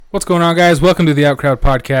What's going on, guys? Welcome to the Outcrowd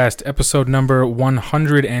Podcast, episode number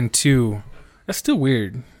 102. That's still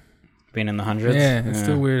weird. Being in the hundreds? Yeah, it's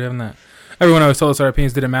still weird having that. Everyone always told us our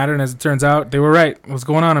opinions didn't matter, and as it turns out, they were right. What's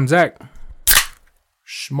going on? I'm Zach.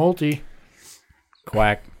 Schmolty.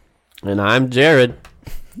 Quack. And I'm Jared.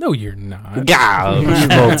 No, you're not.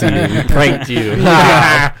 Schmolty. Pranked you.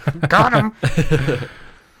 Got him.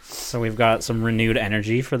 So we've got some renewed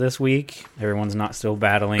energy for this week. Everyone's not still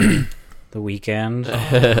battling the weekend.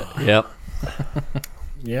 Yep.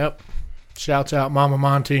 Yep. Shouts out Mama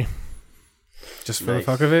Monty. Just for the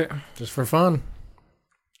fuck of it? Just for fun.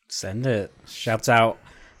 Send it. Shouts out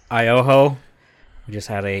Ioho. We just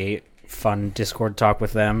had a fun Discord talk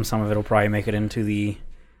with them. Some of it will probably make it into the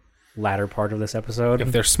latter part of this episode.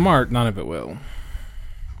 If they're smart, none of it will.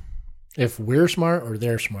 If we're smart or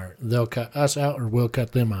they're smart, they'll cut us out or we'll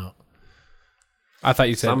cut them out. I thought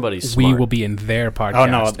you said Somebody's we smart. will be in their podcast. Oh,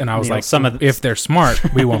 no, and I was like, some of if they're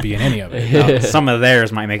smart, we won't be in any of it. No, some of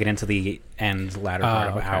theirs might make it into the latter part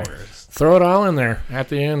of okay. ours. Throw it all in there at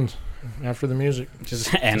the end after the music. Just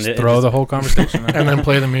Throw the whole conversation out. And then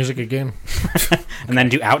play the music again. and then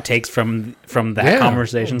do outtakes from that Yeah.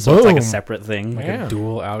 conversation, so it's like a Boom. separate thing. Like Yeah. a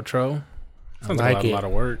dual outro. Sounds like like it. a lot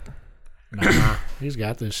of work. Nah, he's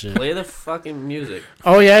got this shit. Play the fucking music.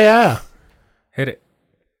 Oh, yeah. Hit it.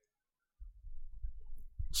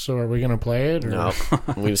 So are we going to play it? Or? No,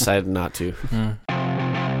 we decided not to.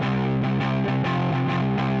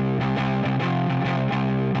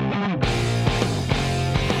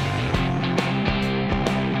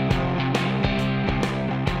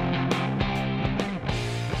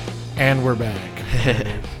 And we're back.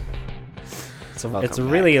 It's Welcome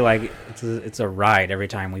really like it's a ride every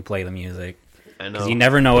time we play the music. I know. Because you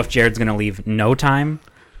never know if Jared's going to leave no time,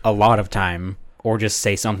 a lot of time, or just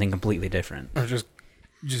say something completely different. Or just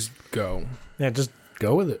go. Yeah, just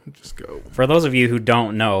go with it. Just go. For those of you who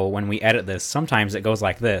don't know, when we edit this, sometimes it goes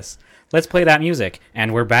like this. Let's play that music,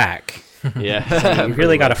 and we're back. Yeah. You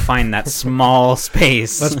really got to find that small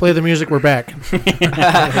space. Let's play the music. We're back.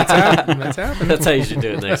 That's happening. That's how you should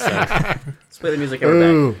do it next time. Let's play the music every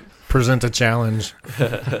Ooh, present a challenge.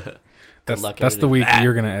 That's the week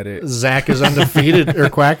you're going to edit. Zach is undefeated, or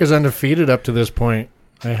Quack is undefeated up to this point.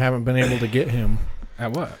 I haven't been able to get him.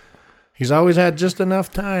 At what? He's always had just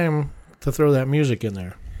enough time to throw that music in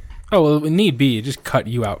there. Oh, well, if need be, just cut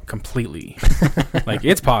you out completely. Like,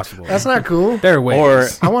 it's possible. That's not cool. There are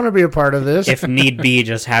ways. I want to be a part of this. If need be,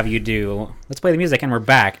 just have you do, let's play the music, and we're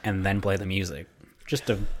back, and then play the music. Just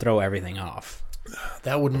to throw everything off.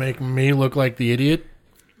 That would make me look like the idiot.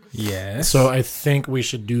 Yes. So I think we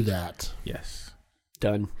should do that. Yes.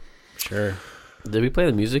 Done. Sure. Did we play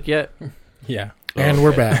the music yet? Yeah. And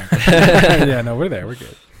we're back. Yeah, no, we're there. We're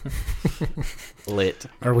good. Lit.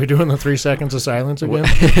 Are we doing the 3 seconds of silence again?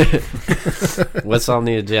 What's on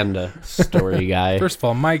the agenda, story guy? First of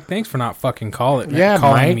all, Mike, thanks for not fucking calling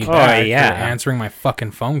Mike. me Oh, back yeah. or answering my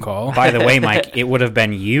fucking phone call. By the way, Mike, it would have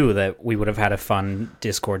been you that we would have had a fun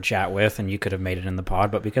Discord chat with, and you could have made it in the pod,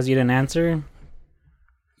 but because you didn't answer,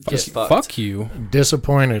 Just Fuck you.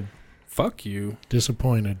 Disappointed. Fuck you.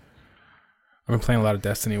 Disappointed. I've been playing a lot of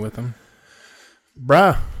Destiny with him.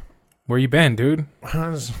 Bruh, Where you been, dude? I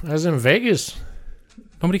was in Vegas.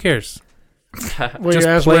 Nobody cares. Well, Just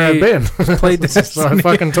you asked where I've been. Play So I Destiny.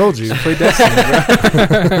 fucking told you. Play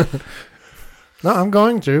Destiny, bro. No, I'm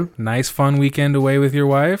going to. Nice, fun weekend away with your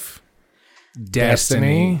wife.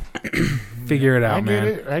 Destiny. Figure it out, I get man.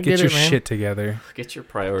 it. I Get get your it, man. shit together. Get your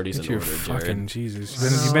priorities Get in your order, fucking Jared.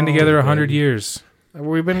 Jesus. You've been together 100 years.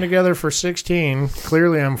 We've been together for 16.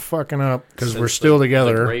 Clearly, I'm fucking up because we're Since still the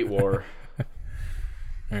together. Great War.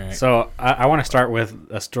 All right. so I want to start with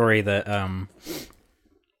a story that I'm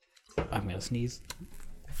going to sneeze.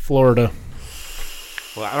 Florida.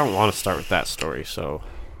 Well, I don't want to start with that story, so...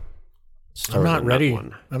 start I'm with not that ready.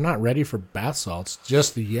 one. I'm not ready for bath salts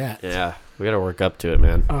just yet. Yeah, we got to work up to it,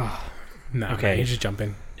 man. No, Okay. you just jump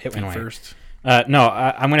in. Hit me Anyway. first. No,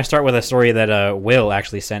 I'm going to start with a story that Will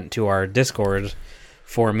actually sent to our Discord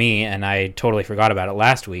for me, and I totally forgot about it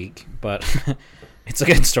last week, but it's a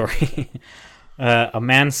good story. A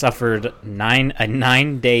man suffered a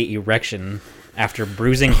 9-day erection after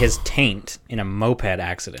bruising his taint in a moped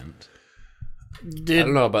accident. I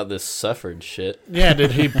don't know about this suffered shit. Yeah,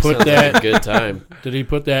 did he put Sounds like a that? good time. Did he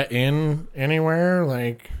put that in anywhere?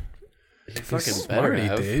 Like, Fucking Smart, better he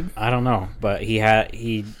have. did. I don't know, but he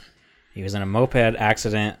was in a moped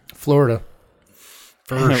accident. Florida.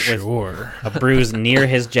 For With- sure. A bruise near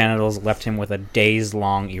his genitals left him with a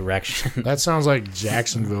days-long erection. That sounds like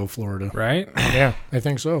Jacksonville, Florida. Right? Yeah, I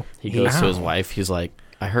think so. He goes to his Ow. wife. He's like,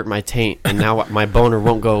 I hurt my taint, and now my boner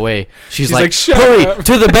won't go away. She's like, like, "Shut hurry up."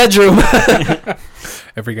 to the bedroom.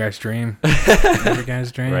 Every guy's dream. Every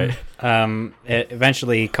guy's dream. Right. It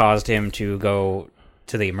eventually caused him to go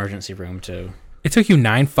to the emergency room to. It took you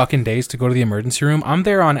 9 fucking days to go to the emergency room. I'm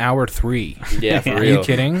there on hour 3. Yeah, for Are real. you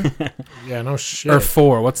kidding? Yeah, no shit. Or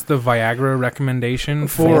 4. What's the Viagra recommendation?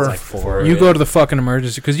 It's 4. like 4. You go to the fucking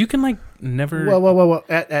emergency because you can like never. Well.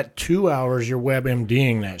 At 2 hours, you're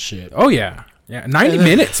WebMDing that shit. Oh yeah, yeah. 90 And then-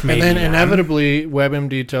 minutes maybe. And then man. inevitably,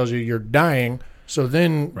 WebMD tells you you're dying. So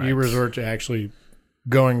then Right. you resort to actually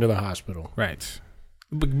going to the hospital. Right.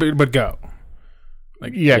 But go.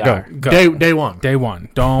 Like Yeah, go. Day one. Day 1.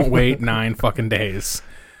 Don't wait 9 fucking days.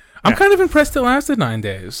 I'm kind of impressed it lasted 9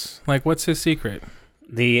 days. Like, what's his secret?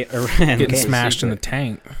 The Getting smashed in the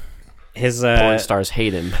tank. his Porn stars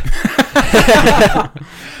hate him.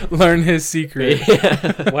 Learn his secret.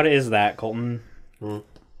 what is that, Colton?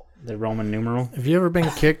 The Roman numeral. Have you ever been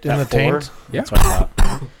kicked in the That 4? taint? Yeah. That's what I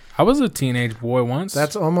thought. I was a teenage boy once.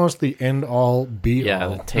 That's almost the end all be Yeah,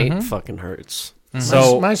 all. the taint fucking hurts.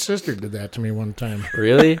 So my sister did that to me one time.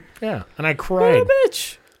 Really? Yeah, and I cried.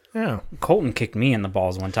 Bitch. Yeah, Colton kicked me in the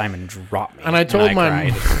balls one time and dropped me. and I told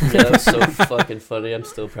my cried. Yeah, that's so fucking funny. I'm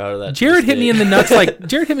still proud of that. Jared hit me in the nuts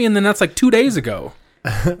like 2 days ago.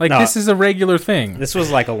 Like No. this is a regular thing. This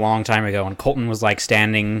was like a long time ago, and Colton was like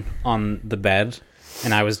standing on the bed,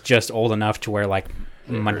 and I was just old enough to where like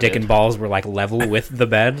my dick and balls were like level with the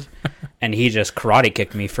bed, and he just karate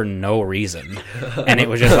kicked me for no reason, and it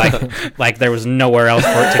was just like there was nowhere else for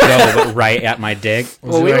it to go but right at my dick.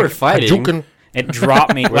 Well, we were fighting. Hadouken. It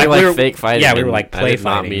dropped me. We were like we were fake fighting. Yeah, we were and like I play did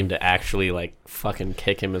not fighting. mean to actually like fucking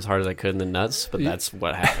kick him as hard as I could in the nuts, but that's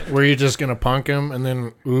what happened. Were you just gonna punk him, and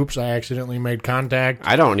then oops, I accidentally made contact?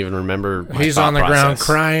 I don't even remember. My He's thought on the ground process.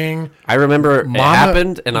 crying, I remember Mama- it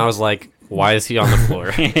happened, and I was like, "Why is he on the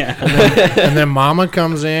floor?" Yeah. and then Mama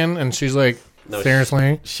comes in, and she's like, No,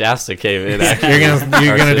 "Seriously, Shasta came in. Actually,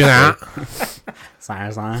 you're gonna do that?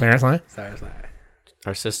 Seriously? Seriously?"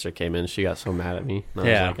 Our sister came in. She got so mad at me. And I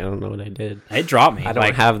Yeah. was like, I don't know what I did. It dropped me. I don't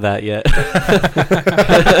like, have that yet.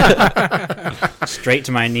 straight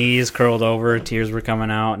to my knees, curled over, tears were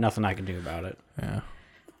coming out. Nothing I could do about it. Yeah.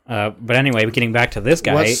 But anyway, getting back to this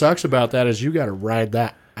guy. What sucks about that is you got to ride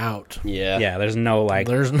that out. Yeah. Yeah, there's no like.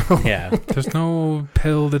 There's no. Yeah, There's no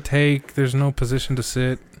pill to take. There's no position to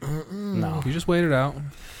sit. no. You just wait it out.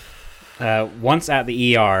 Once at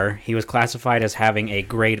the ER, he was classified as having a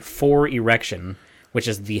grade 4 erection, which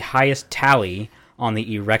is the highest tally on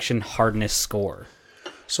the erection hardness score.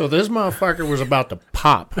 So this motherfucker was about to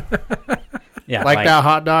pop, Yeah, like that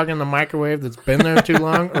hot dog in the microwave that's been there too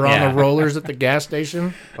long, or on Yeah. the rollers at the gas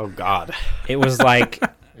station. Oh God. It was like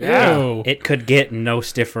Ew. it could get no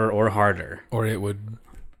stiffer or harder, Or it would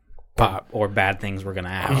pop, or bad things were gonna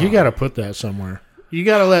happen. You got to put that somewhere. You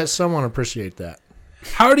got to let someone appreciate that.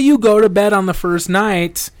 How do you go to bed on the first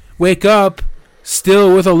night, wake up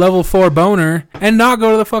still with a level 4 boner, and not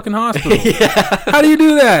go to the fucking hospital? How do you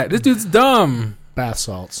do that? This dude's dumb. Bath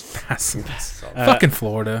salts. Fucking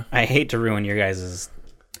Florida. I hate to ruin your guys'.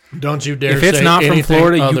 Don't you dare. If it's say not from anything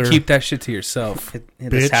Florida, other. you keep that shit to yourself.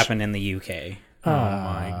 This Bitch. happened in the UK. Oh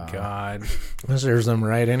my god. This serves them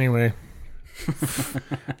right anyway.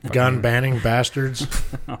 Gun banning bastards.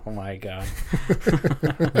 Oh my god.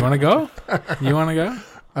 You want to go? You want to go?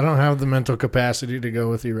 I don't have the mental capacity to go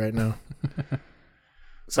with you right now.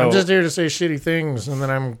 So I'm just here to say shitty things, and then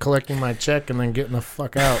I'm collecting my check and then getting the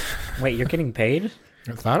fuck out. wait, you're getting paid?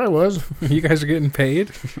 I thought I was. You guys are getting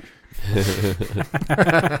paid?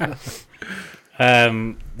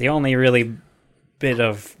 The only really bit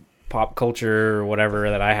of pop culture or whatever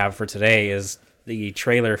that I have for today is the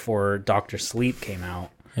trailer for Dr. Sleep came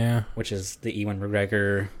out, Yeah. which is the Ewan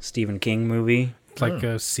McGregor Stephen King movie. It's like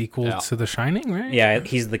a sequel Yeah. to The Shining, right? Yeah,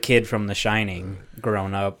 he's the kid from The Shining,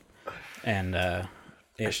 grown up, and I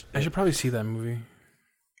should probably see that movie.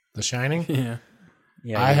 The Shining? Yeah.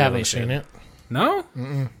 yeah, I you haven't really seen should. it. No?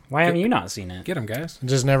 Why haven't you not seen it? Get him, guys. It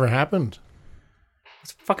just never happened.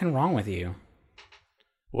 What's fucking wrong with you?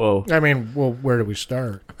 Whoa. I mean, well, where do we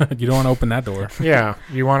start? You don't want to open that door. Yeah,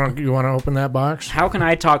 you want to open that box? How can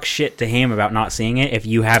I talk shit to him about not seeing it if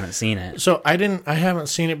you haven't seen it? So I haven't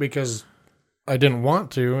seen it because I didn't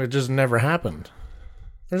want to. It just never happened.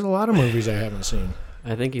 There's a lot of movies I haven't seen.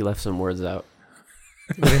 I think you left some words out.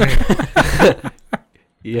 What do you mean?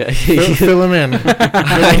 Yeah. Fill them in.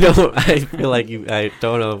 I don't. I feel like you. I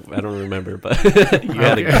don't know. I don't remember, but you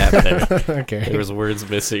had a gap there. There Okay. was words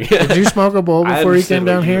missing. Did you smoke a bowl I before you understood came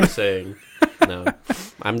what down you here? were saying. No,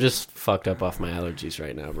 I'm just fucked up off my allergies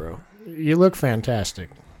right now, bro. You look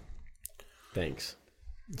fantastic. Thanks.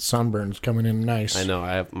 Sunburn's coming in nice. I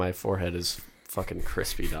know. My forehead is fucking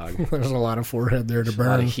crispy, dog. There's a lot of forehead there to A lot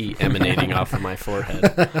burn. of heat emanating off of my forehead.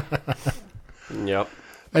 Yep.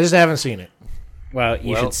 I just haven't seen it. Well,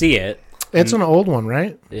 you Well- should see it. It's an old one,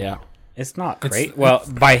 right? Yeah. It's not great. Well,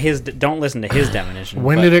 by his don't listen to his definition.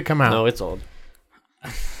 When but did it come out? No, it's old.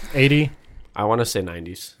 80, I want to say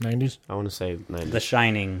 90s. 90s? I want to say 90s. The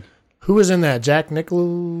Shining? Who was in that? Jack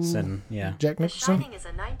Nicholson? Yeah. Jack The Nicholson? Shining is a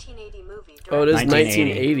 1980 movie. Oh, it is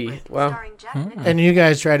 1980. 1980. Wow. Starring Jack Nicholson. And you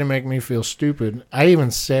guys try to make me feel stupid. I even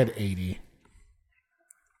said 80.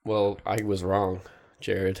 Well, I was wrong,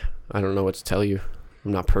 Jared. I don't know what to tell you.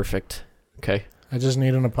 I'm not perfect. Okay. I just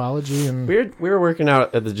need an apology. And We were working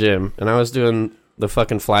out at the gym, and I was doing the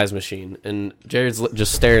fucking flies machine, and Jared's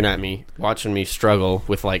just staring at me, watching me struggle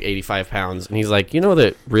with like 85 pounds, and he's like, you know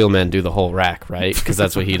that real men do the whole rack, right? Because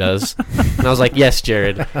that's what he does. And I was like, yes,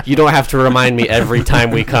 Jared. You don't have to remind me every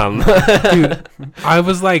time we come. Dude, I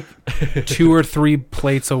was like 2 or 3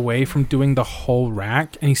 plates away from doing the whole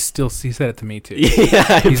rack, and he said it to me too.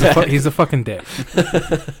 Yeah, He's a fucking dick.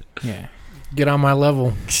 Yeah. get on my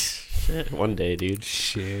level. one day, dude.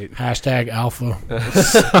 Shit. Hashtag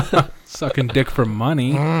alpha. Sucking dick for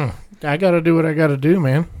money. I got to do what I got to do,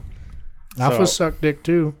 man. Alphas suck dick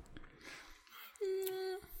too.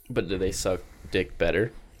 But do they suck dick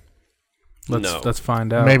better? Let's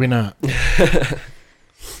find out. Maybe not.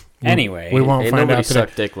 Anyway, We won't Ain't find nobody out today.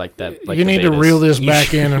 suck dick like that. Like You the need to Vedas. reel this You back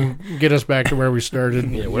should- in and get us back to where we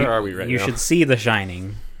started. Yeah, where are we right you now? should see The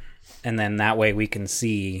Shining, and then that way we can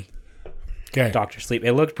see Okay. Doctor Sleep.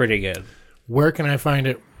 It looked pretty good Where can I find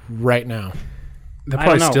it right now? They're I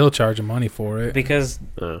probably don't know. still charging money for it. because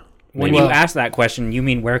Uh, when Well- you ask that question, you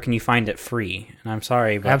mean where can you find it free? And I'm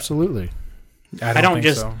sorry, but Absolutely. I don't think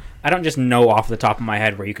just so. I don't just know off the top of my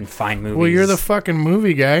head where you can find movies. Well, you're the fucking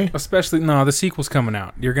movie guy. Especially the sequel's coming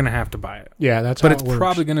out. You're gonna have to buy it, Yeah, that's but how it's it works.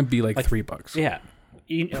 probably gonna be like $3. yeah.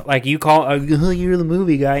 You call you're the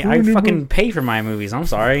movie guy. I fucking pay for my movies. I'm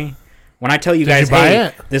sorry. When I tell you Did guys, you buy hey,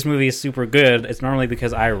 it? this movie is super good, it's normally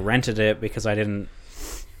because I rented it because I didn't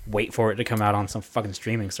wait for it to come out on some fucking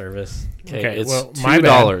streaming service. Okay, it's well, my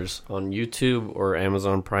bad. $2 on YouTube or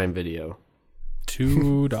Amazon Prime Video.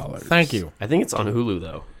 $2. Thank you. I think it's on Hulu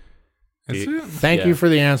though. That's it. Thank Yeah. you for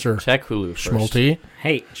the answer, Check Hulu first. Schmulty.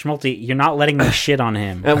 Hey, Schmulty, you're not letting me shit on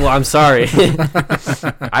him. Well, I'm sorry.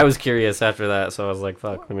 I was curious after that, so I was like,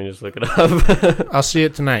 "Fuck, let me just look it up." I'll see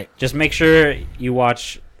it tonight. Just make sure you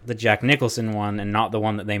watch the Jack Nicholson one and not the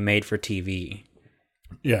one that they made for TV.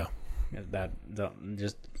 Yeah.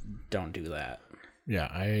 Just don't do that.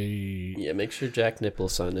 Yeah, Yeah, make sure Jack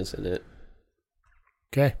Nicholson is in it.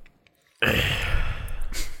 Okay.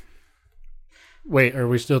 Wait, are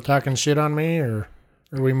we still talking shit on me, or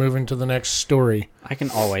are we moving to the next story? I can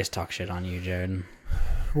always talk shit on you, Jared.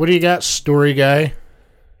 What do you got, story guy?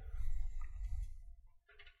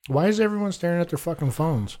 Why is everyone staring at their fucking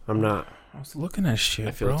phones? I'm not. I was looking at shit,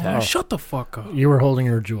 I feel bro. attacked. Shut the fuck up. You were holding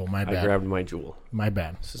your jewel. My I bad. grabbed my jewel. My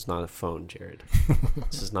bad. This is not a phone, Jared.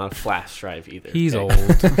 This is not a flash drive either. He's okay? old.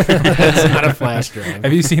 It's not a flash drive.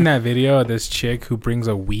 Have you seen that video of this chick who brings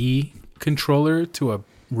a Wii controller to a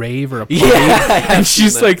rave or a party? Yeah, And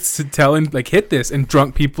she's like telling, like, hit this, and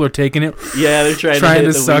drunk people are taking it, yeah, they're trying trying hit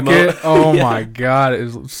to the suck Wiimote. it. Oh Yeah. my god,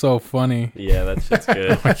 it was so funny. Yeah, that shit's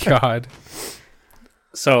good. Oh my god.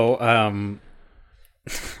 So,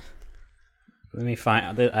 let me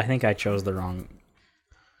find. I think I chose the wrong.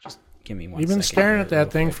 Just give me one. You've been second staring here at that real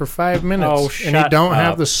thing quick. for 5 minutes, Oh, and you shut don't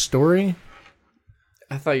have up. the story?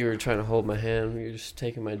 I thought you were trying to hold my hand. You were just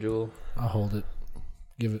taking my jewel. I'll hold it.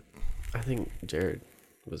 Give it. I think Jared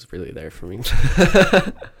was really there for me.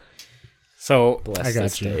 So, Bless I got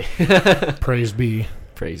this you. day. Praise be.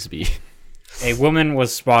 Praise be. a woman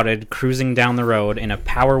was spotted cruising down the road in a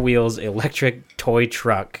Power Wheels electric toy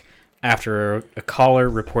truck after a caller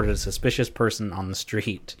reported a suspicious person on the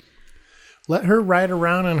street. Let her ride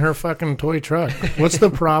around in her fucking toy truck. What's the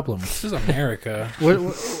problem? This is America.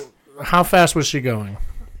 How fast was she going?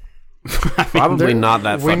 Probably There- not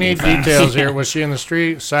that We fucking need fast. details here. Was she in the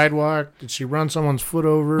street, sidewalk? Did she run someone's foot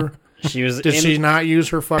over? She was Did she not use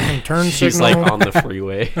her fucking turn She's signal? like on the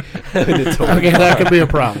freeway. Okay, that could be a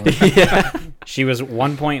problem. She was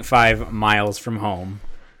 1.5 miles from home,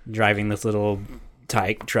 driving this little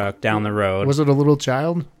tyke truck down the road. Was it a little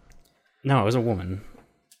child? No, it was a woman.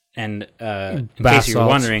 And in Bath case you were salts.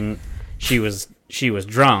 wondering, she was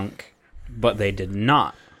drunk, but they did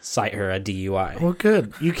not cite her a DUI. Well,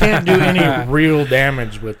 good. You can't do any real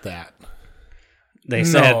damage with that. They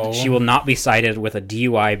said No. she will not be cited with a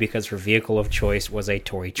DUI because her vehicle of choice was a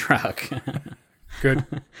toy truck. Good.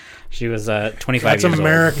 She was 25 That's years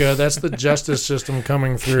America. That's the justice system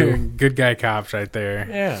coming through. Good guy cops right there.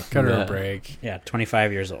 Yeah. Cut her Yeah. a break. old. Yeah,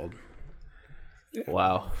 25 years old.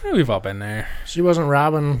 Wow. Yeah, we've all been there. She wasn't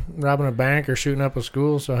robbing a bank or shooting up a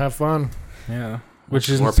school, so have fun. Yeah. Which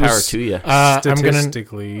is More power to you.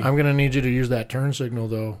 statistically. I'm gonna need you to use that turn signal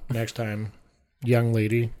though next time, young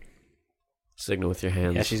lady. Signal with your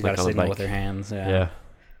hands. Yeah, she's like got a on a signal bike. with her hands. Yeah. Yeah.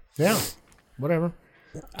 Yeah, whatever.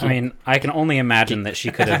 I mean, I can only imagine that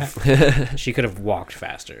she could have walked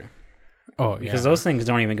faster Oh, yeah. because those things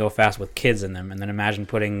don't even go fast with kids in them. And then imagine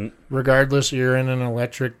putting Regardless, you're in an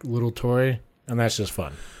electric little toy, and that's just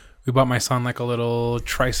fun. We bought my son like a little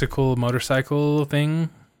tricycle motorcycle thing,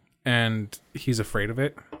 and he's afraid of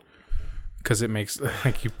it because it makes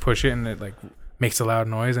like you push it and it like makes a loud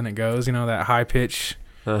noise and it goes, you know, that high pitch.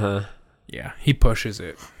 Uh-huh. Yeah, he pushes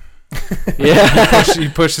it. Yeah. He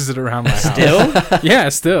pushes it around my house. still. Yeah,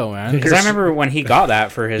 still, man. Because I remember when he got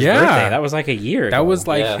that for his Yeah. birthday. That was like a year ago. That was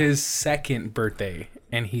like Yeah. his second birthday,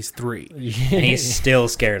 and he's 3. and he's still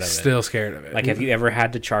scared of it. Still scared of it. Like, have you ever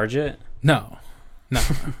had to charge it? no.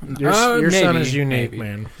 Your son maybe, is unique, maybe.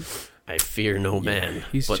 man. I fear no man,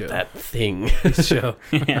 he's but chill. that thing, He's chill.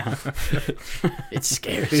 Yeah. it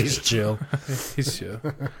scares He's you. chill. He's chill.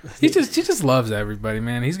 He just loves everybody,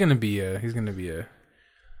 man. He's gonna be a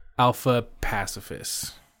alpha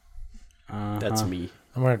pacifist. That's me.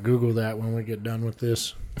 I'm gonna Google that when we get done with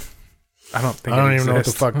this. I don't think I don't it even know what the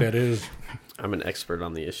exists. fuck that is. I'm an expert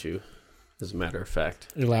on the issue, as a matter of fact.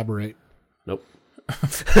 Elaborate. Nope.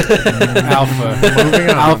 Alpha. Moving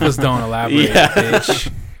on. Alphas don't elaborate, Yeah.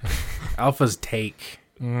 bitch. Alphas take.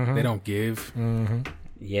 Mhm. They don't give.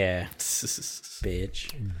 Yeah.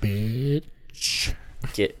 Bitch. Bitch.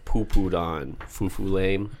 Get poo-pooed on. Foo-foo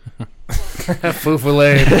lame.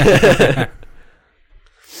 Foofalade.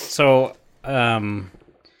 So,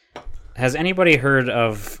 has anybody heard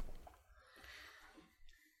of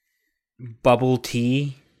bubble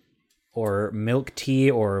tea or milk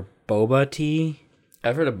tea or boba tea?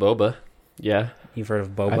 I've heard of boba. Yeah. You've heard of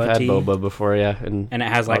boba I've had tea? boba before, yeah. And And it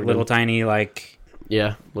has like Ogden. little tiny like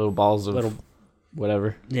yeah, little balls of Little-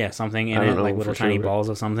 whatever. something in I don't it, know like little for tiny sure, but- balls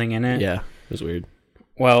of something in it. Yeah, it was weird.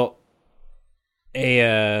 Well,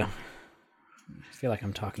 I feel like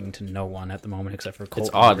I'm talking to no one at the moment except for Colton.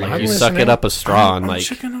 It's odd. Like I'm you suck listening. it up a straw and I'm like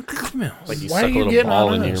checking out the emails. you Why suck are a you little getting ball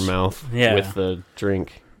on into your us? mouth Yeah. with the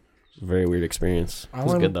drink. It's a very weird experience. It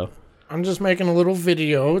was I'm- good though. I'm just making a little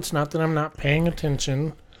video. It's not that I'm not paying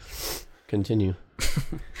attention. Continue.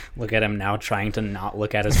 Look at him now trying to not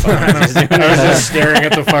look at his phone. He's doing I was just staring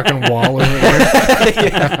at the fucking wall over there.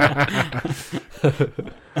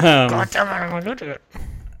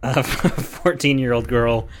 A 14-year-old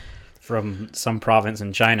girl from some province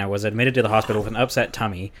in China was admitted to the hospital with an upset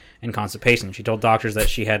tummy and constipation. She told doctors that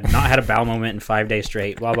she had not had a bowel movement in 5 days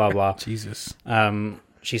straight, blah, blah, blah. Jesus.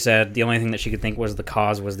 She said the only thing that she could think was the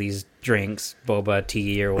cause was these drinks, boba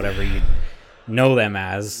tea or whatever you know them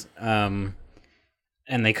as. And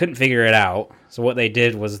they couldn't figure it out. So what they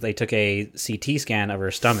did was they took a CT scan of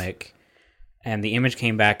her stomach, and the image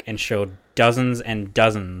came back and showed dozens and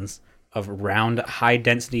dozens of round,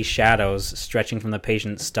 high-density shadows stretching from the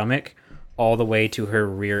patient's stomach all the way to her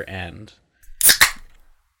rear end.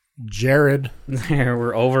 Jared. There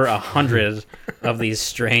were over 100 of these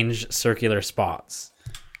strange circular spots.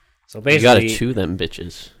 So You basically, gotta chew them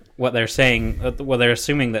bitches. what they're saying, they're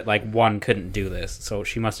assuming that like one couldn't do this, so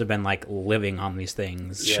she must have been like living on these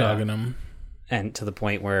things, Chugging them. and to the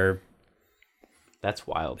point where That's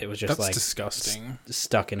wild. it was just That's like disgusting.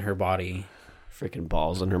 stuck in her body. Freaking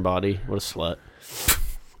balls in her body. What a slut.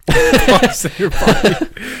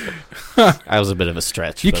 I was a bit of a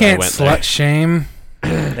stretch. You but can't I went slut shame.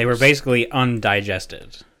 They were basically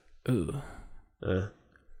undigested. Ooh. there.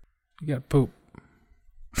 You got poop.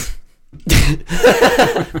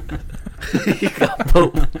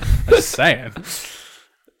 Just saying.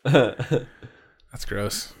 That's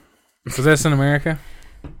gross. Was this in America?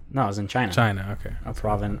 No, it was in China. China, okay. A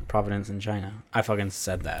Providence in China. I fucking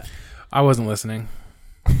said that. I wasn't listening.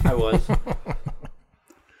 I was.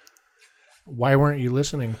 Why weren't you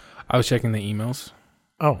listening? I was checking the emails.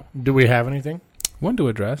 Oh, do we have anything? One to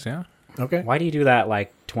address, yeah. Okay. Why do you do that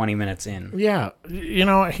like 20 minutes in? Yeah, you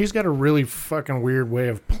know, he's got a really fucking weird way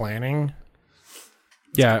of planning.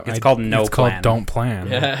 Yeah, It's called no It's plan. called don't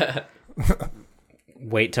plan.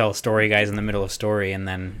 Wait till story guy's in the middle of story and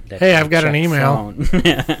then... Hey, I've got an check email. phone.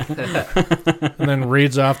 And then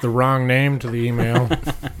reads off the wrong name to the email.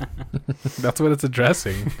 That's what it's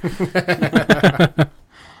addressing.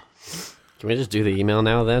 Can we just do the email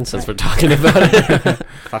now then, since we're talking about it?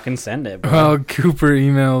 Fucking send it, bro. Well, Cooper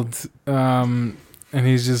emailed, and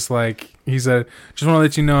he's just like, he said, just want to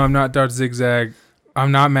let you know I'm not Dart Zigzag.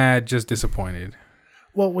 I'm not mad, just disappointed.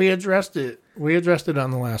 Well, we addressed it. We addressed it on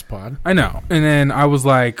the last pod. I know. And then I was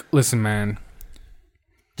like, listen, man,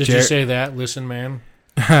 Did you say that? Listen, man.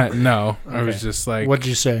 No, I Okay. was just like, What'd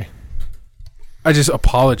you say? I just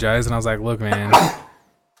apologized, and I was like, look, man,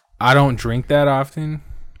 I don't drink that often,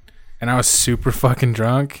 and I was super fucking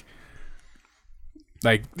drunk.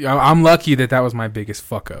 Like, I'm lucky that was my biggest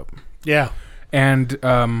fuck up. Yeah. And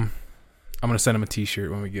I'm gonna send him a T-shirt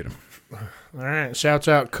when we get him. All right. Shouts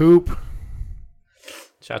out, Coop.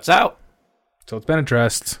 Shouts out. So it's been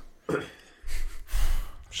addressed.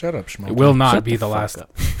 Shut up, Schmo. It will not Shut be the the fuck last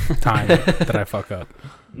up. time that I fuck up.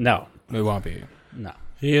 No, It won't be. no.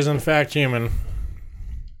 He is, in fact, human.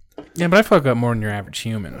 Yeah, but I fuck up more than your average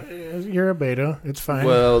human. You're a beta. It's fine.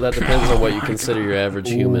 Well, that depends on what you consider your average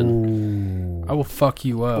human. I will fuck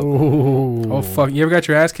you up. Ooh. Oh fuck! You ever got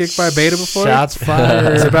your ass kicked by a beta before? Shots It's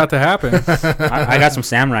fired. about to happen. I got some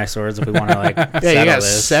samurai swords if we want to like. Yeah, you settle got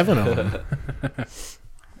this. 7 of them.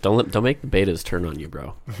 Don't make the betas turn on you,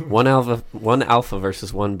 bro. One alpha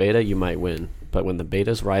versus one beta, you might win, but when the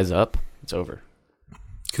betas rise up, it's over.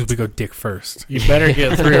 Because we go dick first. You better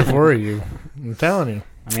get 3 or 4 of you. I'm telling you.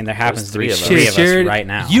 I mean, there happens to be three of us. three of Jared, us right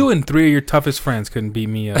now. You and 3 of your toughest friends couldn't beat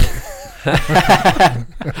me up.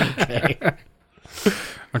 Okay.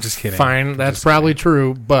 I'm just kidding. Fine, that's probably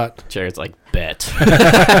true, but Jared's like, bet.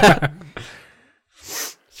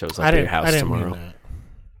 Shows up I at your didn't. house I didn't tomorrow. mean that.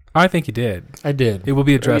 I think you did. I did. It will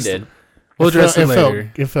be We addressed. did. We'll address it felt,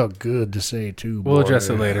 later. it felt good to say too. We'll boy. address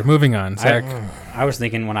it later. Moving on, Zach. I was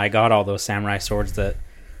thinking when I got all those samurai swords that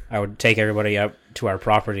I would take everybody up to our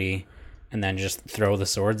property and then just throw the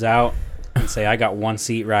swords out and say, I got one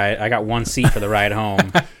seat for the ride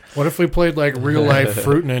home. What if we played like real life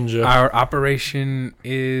Fruit Ninja? Our operation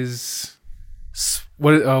is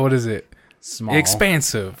what is it? Small.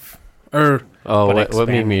 Expansive. Or Oh, But what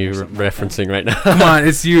meme are you expanding or referencing right now? come on,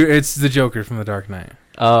 it's you. It's the Joker from The Dark Knight.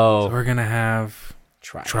 Oh, So we're gonna have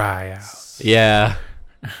Try. tryouts. yeah.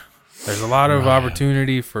 There's a lot of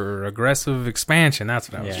opportunity for aggressive expansion.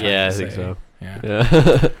 That's what I was trying Yeah, I to think say. so. Yeah.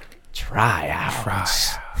 Yeah. Try out.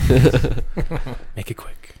 Make it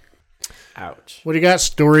quick. Ouch. What do you got,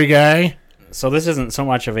 story guy? So this isn't so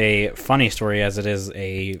much of a funny story as it is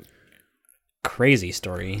a crazy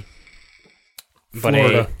story. But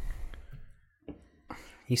Florida.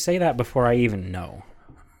 you say that before I even know.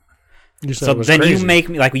 You said So it was then crazy. you make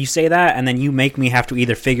me like you say that, and then you make me have to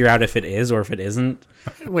either figure out if it is or if it isn't.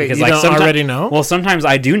 Wait, because, you like, don't already know? Well, sometimes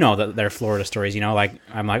I do know that they're Florida stories. You know, like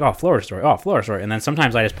I'm like, oh, Florida story, and then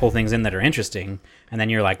sometimes I just pull things in that are interesting, and then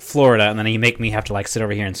you're like Florida, and then you make me have to like sit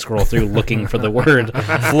over here and scroll through looking for the word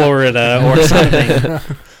Florida or something.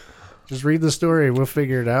 Just read the story. We'll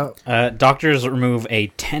figure it out. Doctors remove a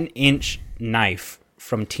 10-inch knife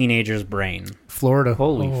from teenager's brain. Florida.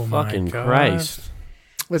 Holy Oh my fucking God. Christ.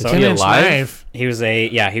 With So 10-inch alive? knife. He was a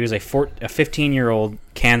 15-year-old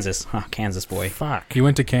Kansas boy. Fuck. You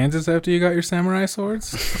went to Kansas after you got your samurai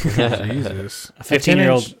swords? Jesus. A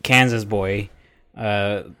 15-year-old 10-inch Kansas boy.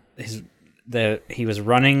 He was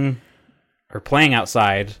running or playing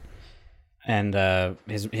outside, and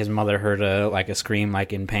his mother heard a scream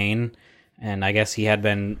like in pain, and I guess he had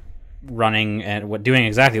been running and doing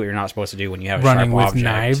exactly what you're not supposed to do when you have a Running sharp with object.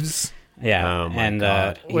 knives. Yeah, Oh my and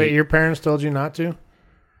God. Wait, your parents told you not to?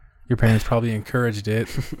 Your parents probably encouraged it.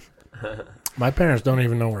 My parents don't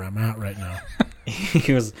even know where I'm at right now.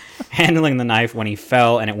 he was handling the knife when he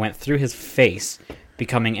fell, and it went through his face,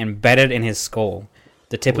 becoming embedded in his skull.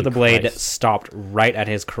 The tip of Holy the blade Christ. stopped right at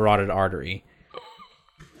his carotid artery.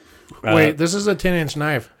 Wait, this is a 10-inch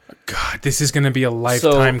knife. God, this is going to be a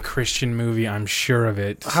lifetime Christian movie. I'm sure of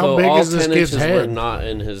it. How So big all is this 10 kid's inches head? Were not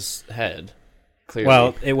in his head. Clearly.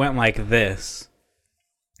 Well, it went like this.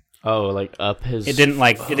 oh, like up his. It didn't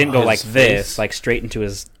go his like face. this, like straight into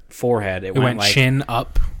his forehead. It went like chin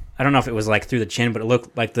up, I don't know if it was like through the chin, but it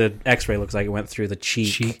looked like the X-ray looks like it went through the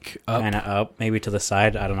cheek up. kind of up, maybe to the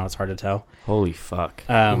side. I don't know. It's hard to tell. Holy fuck.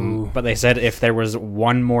 Ooh. But they said if there was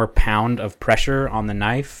 1 more pound of pressure on the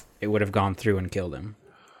knife, it would have gone through and killed him.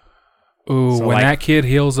 Ooh, So, when like- that kid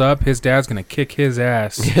heals up, his dad's going to kick his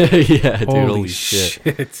ass. yeah, dude. Holy shit.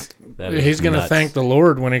 shit. That is He's going to nuts. thank the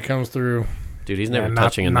Lord when he comes through. Dude, he's Yeah, never not-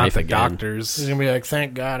 touching a not knife the again. doctors. He's going to be like,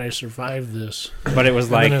 thank God I survived this. But it was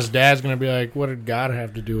And like then his dad's going to be like, what did God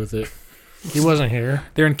have to do with it? He wasn't here.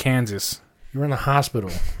 They're in Kansas. You were in the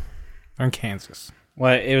hospital. They're in Kansas.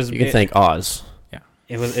 well, it was. You can thank Oz.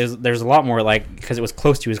 It was. There's a lot more like because it was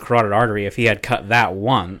close to his carotid artery. If he had cut that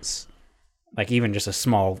once, like even just a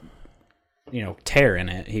small, tear in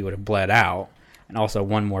it, he would have bled out, and also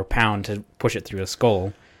 1 more pound to push it through his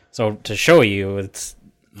skull. So to show you, it's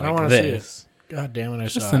I like want to see this. it. God damn it, I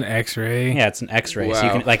Just saw an it. X-ray. Yeah, it's an X-ray. So you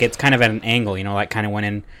Wow. can like it's kind of at an angle, like kind of went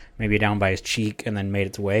in maybe down by his cheek and then made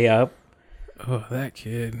its way up. Oh, that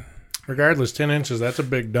kid. Regardless, 10 inches, that's a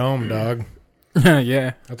big dome, dog.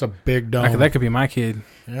 Yeah. That's a big dome. That could be my kid.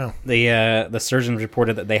 Yeah. The surgeons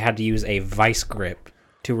reported that they had to use a vice grip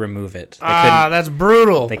to remove it. That's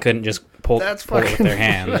brutal. They couldn't just pull it with their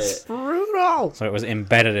hands. That's brutal. So it was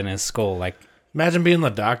embedded in his skull. Like, Imagine being the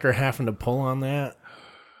doctor having to pull on that.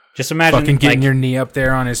 just imagine Fucking getting like, your knee up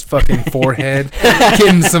there on his fucking forehead,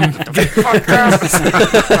 getting some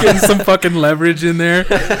fucking leverage in there.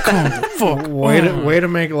 Come on, fuck. Way to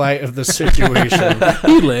make light of the situation.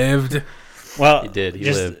 He lived. Well, He did. He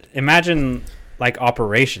just lived. imagine like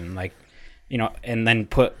operation, like, you know, and then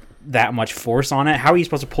put that much force on it. How are you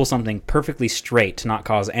supposed to pull something perfectly straight to not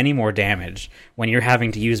cause any more damage when you're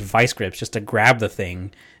having to use vice grips just to grab the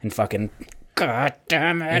thing and fucking, god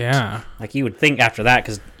damn it. Yeah. Like, you would think after that,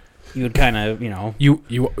 because you would kind of, you know, You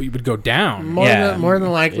would go down. More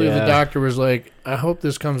than likely, Yeah. the doctor was like, I hope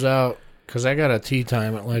this comes out because I got a tea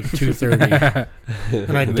time at like 2:30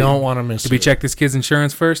 and I don't want to miss Did we it. check this kid's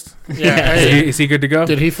insurance first? Yeah. Is he good to go?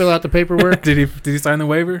 Did he fill out the paperwork? Did he sign the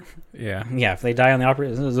waiver? Yeah. yeah, if they die on the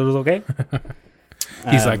operation, is it okay?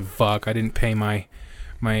 He's like, fuck, I didn't pay my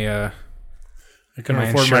I couldn't My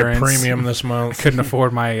afford insurance. my premium this month. couldn't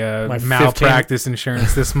afford my, My malpractice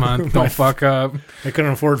insurance this month. Don't fuck up. I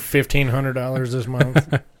couldn't afford $1,500 this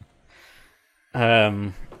month.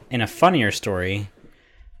 In a funnier story,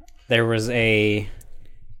 there was a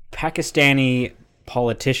Pakistani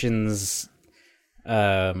politician's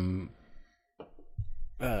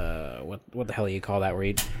what the hell do you call that where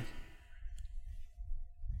he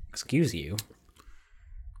excuse you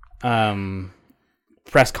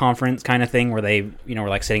press conference kind of thing where they, you know, were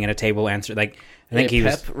like sitting at a table answer, like I think he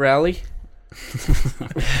was Pep rally.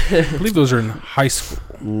 I believe those are in high school.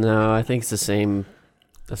 No, I think it's the same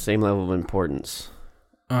level of importance.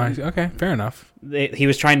 Okay, fair enough. he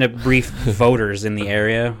was trying to brief voters in the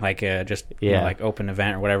area, like just you know, Yeah. like open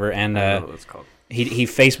event or whatever, and I don't know what it's called. he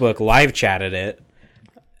Facebook live chatted it,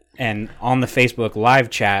 and on the Facebook live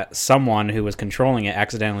chat, someone who was controlling it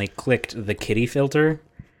accidentally clicked the kitty filter,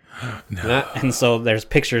 and so there's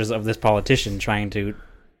pictures of this politician trying to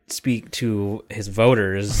speak to his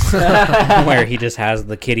voters where he just has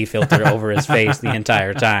the kitty filter over his face the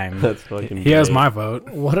entire time. That's fucking. He has great. my vote.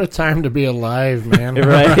 What a time to be alive, man.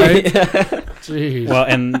 right. Jeez. Well,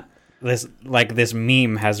 and this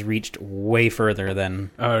meme has reached way further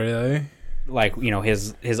than Oh, really? like, you know,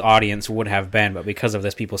 his audience would have been, but because of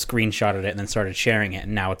this, people screenshotted it and then started sharing it,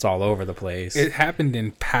 and now it's all over the place. It happened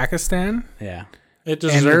in Pakistan, Yeah, it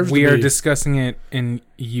and deserves we to are be. discussing it in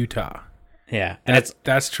Utah. yeah, and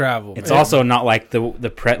That's travel. it's also not like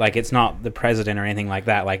it's not the president or anything like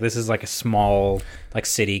that. Like, this is like a small like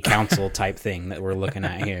city council type thing that we're looking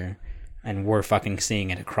at here, and we're fucking seeing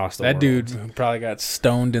it across the that world. dude probably got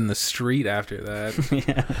stoned in the street after that.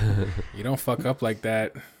 Yeah. You don't fuck up like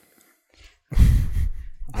that.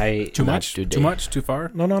 Too much, dude. Too much? Too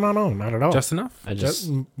far? No, not at all. Just enough? I Just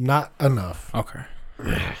just. not enough. Okay.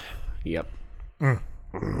 Yep.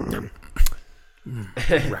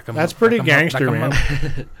 Rack 'em That's up, pretty rack 'em up, gangster, rack 'em man.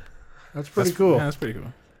 up. That's pretty cool. Yeah, that's pretty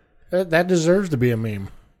cool. That deserves to be a meme.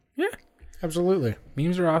 Yeah. Absolutely.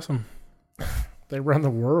 Memes are awesome. They run the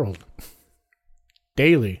world.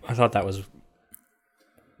 Daily. I thought that was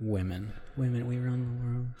women. Women, we run the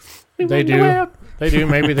world. They do. They do.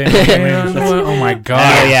 Maybe they make memes. Oh my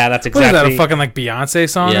god. Oh yeah, that's What is that, exactly. a fucking like Beyonce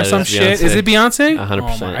song Yeah, or some that's shit? Beyonce. Is it Beyonce? 100%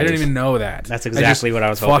 Oh my, I it didn't is. even know that. That's I just exactly what I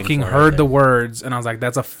was hoping fucking for right heard the there. words and I was like,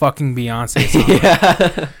 that's a fucking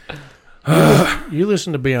Beyonce song. You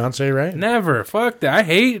listen to Beyonce, right? Never. Fuck that. I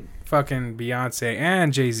hate fucking Beyonce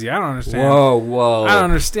and Jay-Z. I don't understand. Whoa. I don't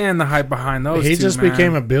understand the hype behind those He two, just man.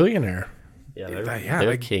 became a billionaire. Yeah, Yeah, they're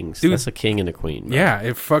like, kings. dude. That's a king and a queen. Man. Yeah,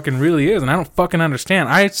 it fucking really is, and I don't fucking understand.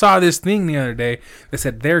 I saw this thing the other day that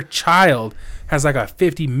said their child has like a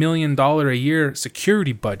 $50 million a year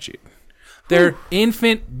security budget. Their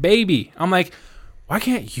infant baby. I'm like, why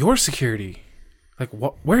can't your security? Like,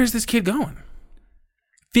 where is this kid going?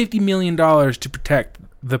 $50 million to protect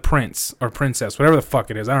the prince or princess, whatever the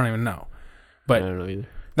fuck it is. I don't even know. I But don't know either.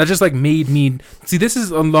 that just like made me see. This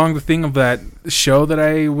is along the thing of that show that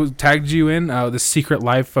I was tagged you in, The Secret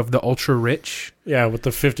Life of the Ultra Rich. Yeah, with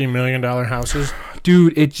the $50 million houses.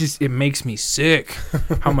 Dude, it makes me sick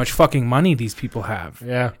how much fucking money these people have.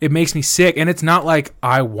 Yeah. It makes me sick, and it's not like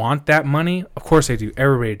I want that money. Of course I do.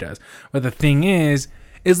 Everybody does. But the thing is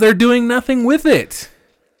they're doing nothing with it.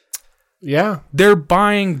 Yeah. They're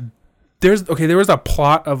buying. There was a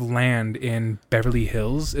plot of land in Beverly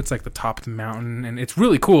Hills. It's like the top of the mountain, and it's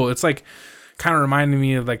really cool. It's like kind of reminding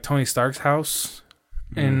me of like Tony Stark's house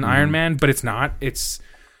in Iron Man, but it's not. It's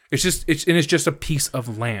just a piece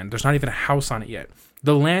of land. There's not even a house on it yet.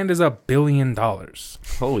 The land is $1 billion.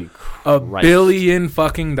 Holy $1 Christ. billion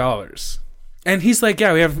fucking dollars. And he's like,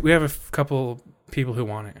 yeah, we have a couple people who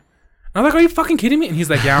want it. And I'm like, are you fucking kidding me? And he's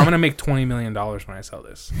like, yeah, I'm gonna make $20 million when I sell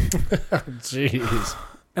this. Jeez.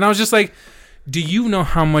 And I was just like, do you know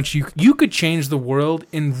how much you could change the world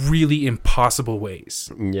in really impossible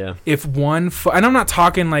ways? Yeah. If and I'm not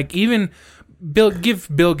talking like even give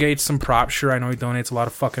Bill Gates some props. Sure, I know he donates a lot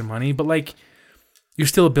of fucking money, but like, you're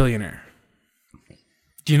still a billionaire.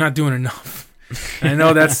 You're not doing enough. And I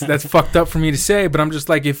know that's fucked up for me to say, but I'm just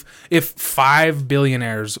like, if 5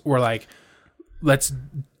 billionaires were like, let's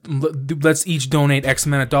each donate X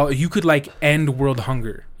amount of dollars, you could like end world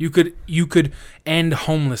hunger. You could end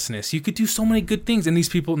homelessness. You could do so many good things. And these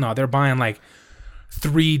people, no, they're buying like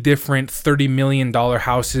 3 different $30 million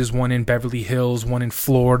houses, one in Beverly Hills, one in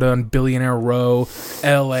Florida, on Billionaire Row,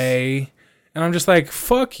 LA. And I'm just like,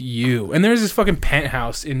 fuck you. And there's this fucking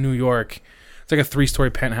penthouse in New York. It's like a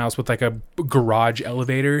 3-story penthouse with like a garage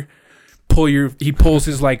elevator. He pulls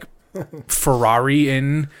his like Ferrari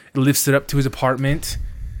in, lifts it up to his apartment,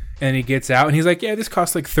 and he gets out and he's like, yeah, this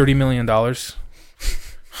costs like $30 million.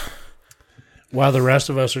 While the rest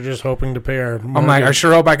of us are just hoping to pay our mortgage. I'm like, I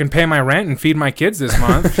sure hope I can pay my rent and feed my kids this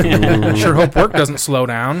month. Sure hope work doesn't slow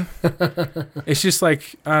down. It's just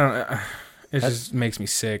like, I don't know. It just makes me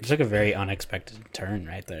sick. It took a very unexpected turn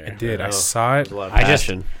right there. It did. I saw it. A lot of I just-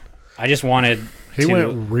 passion. I just wanted He to,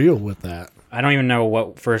 went real with that. I don't even know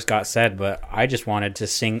what first got said, but I just wanted to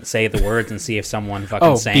say the words and see if someone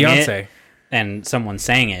fucking sang Beyonce. it. And someone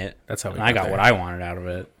sang it. That's how we and I got there. what I wanted out of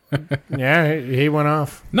it. Yeah, he went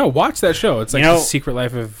off. No, watch that show. It's like You know- the secret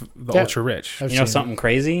life of the Yeah. ultra rich. I've You know seen something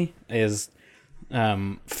crazy is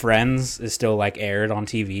Friends is still like aired on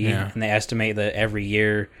TV, Yeah. and they estimate that every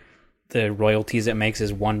year the royalties it makes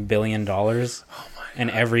is $1 billion. And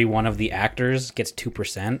every one of the actors gets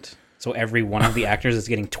 2%. So every one of the actors is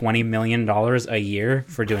getting $20 million a year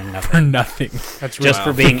for doing nothing. For nothing. That's Just rough.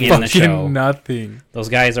 for being in the Fucking show. nothing. Those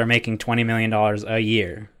guys are making $20 million a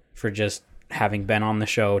year for just having been on the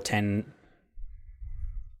show 10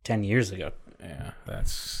 years ago. Yeah,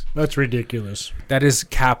 that's ridiculous. that is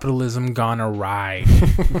capitalism gone awry.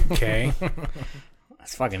 Okay.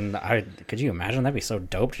 That's fucking. Could you imagine? That'd be so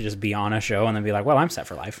dope to just be on a show and then be like, well, I'm set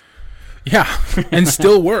for life. Yeah, and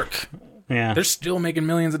still work. Yeah. They're still making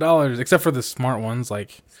millions of dollars, except for the smart ones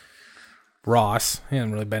like Ross. He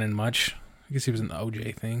hasn't really been in much. I guess he was in the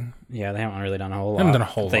OJ thing. Yeah, they haven't really done a whole lot. Haven't done a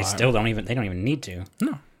whole They lot. still don't even. They don't even need to.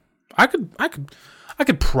 No, I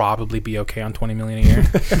could probably be okay on $20 million a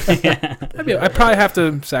year. I'd probably have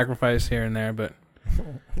to sacrifice here and there, but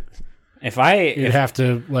You'd have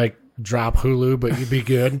to like drop Hulu, but you'd be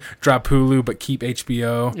good. drop Hulu, but keep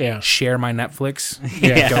HBO. Yeah. Share my Netflix.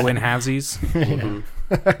 Yeah. Go in halvesies.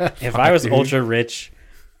 If I was ultra rich,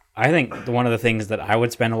 I think one of the things that I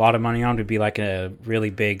would spend a lot of money on would be like a really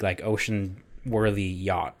big, like ocean-worthy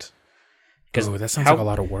yacht. Oh, that sounds how- like a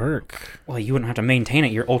lot of work. Well, you wouldn't have to maintain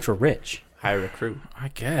it. You're ultra rich. Hire a crew. I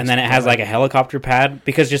guess. And then it has like a helicopter pad,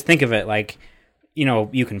 because just think of it like, you know,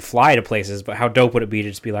 you can fly to places, but how dope would it be to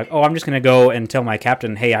just be like, oh, I'm just going to go and tell my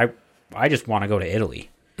captain, hey, I just want to go to Italy.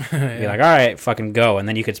 Be like, all right, fucking go. And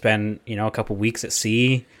then you could spend, you know, a couple weeks at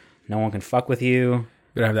sea. No one can fuck with you.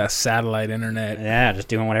 You'd have that satellite internet. Yeah, just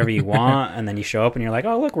doing whatever you want. And then you show up and you're like,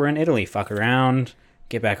 oh, look, we're in Italy. Fuck around.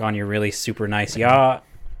 Get back on your really super nice yacht.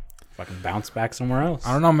 Fucking bounce back somewhere else.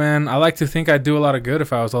 I don't know, man. I like to think I'd do a lot of good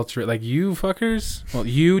if I was ultra. Like you fuckers. Well,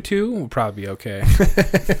 you too would probably be okay.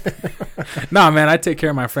 Nah, man. I'd take care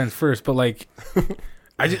of my friends first. But like,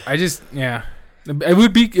 I just, yeah. It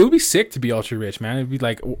would be sick to be ultra rich, man. It'd be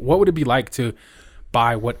like, what would it be like to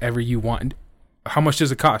buy whatever you want? How much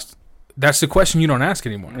does it cost? That's the question you don't ask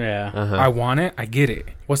anymore. Yeah. Uh-huh. I want it. I get it.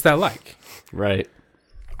 What's that like? Right.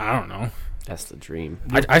 I don't know. That's the dream.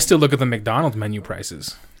 I still look at the McDonald's menu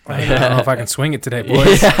prices. Like, I don't know if I can swing it today,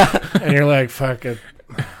 boys. And you're like, fuck it.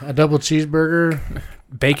 A double cheeseburger.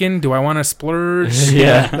 Bacon? Do I want to splurge?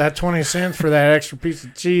 Yeah. That 20 cents for that extra piece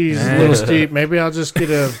of cheese is a Yeah. little steep. Maybe I'll just get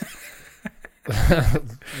a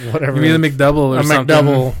whatever. Give me the McDouble or a something.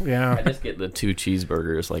 McDouble. I Yeah. just get the 2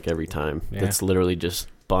 cheeseburgers like every time. Yeah. That's literally just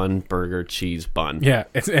bun, burger, cheese, bun. Yeah,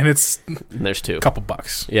 it's And there's 2. a couple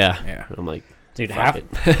bucks. Yeah. Yeah. I'm like, Dude, fuck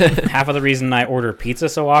half of the reason I order pizza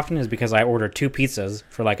so often is because I order 2 pizzas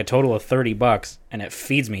for like a total of $30, and it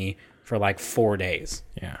feeds me for like 4 days.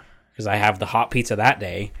 Yeah. Because I have the hot pizza that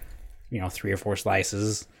day, 3 or 4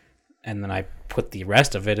 slices, and then I put the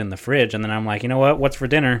rest of it in the fridge, and then I'm like, you know what? What's for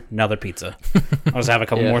dinner? Another pizza. I'll just have a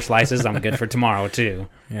couple Yeah. more slices. I'm good for tomorrow too.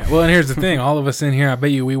 Yeah. Well, and here's the thing: all of us in here, I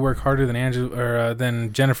bet you, we work harder than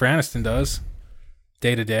than Jennifer Aniston does,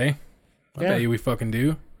 day to day. I Yeah. bet you we fucking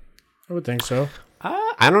do. I would think so.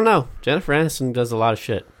 I don't know. Jennifer Aniston does a lot of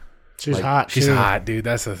shit. She's Like, hot. She's too. hot, dude.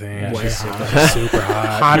 That's the thing. Yeah, she's she's super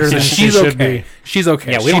hot. Hotter than she she's should okay. be. She's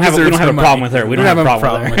okay. Yeah, we She don't have deserves a her problem money. with her. We don't have a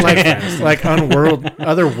problem with her. Like, Jennifer Aniston. like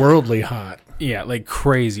otherworldly hot. Yeah, like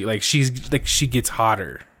crazy. Like she gets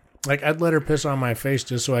hotter. Like I'd let her piss on my face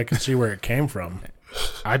just so I could see where it came from.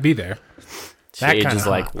 I'd be there. She That ages kinda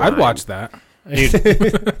like hot. I'd wine. watch that. Dude,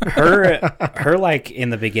 her like in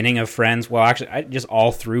the beginning of Friends. Well, actually, just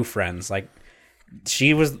all through Friends. Like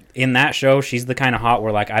she was in that show. She's the kind of hot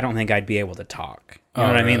where like I don't think I'd be able to talk. You know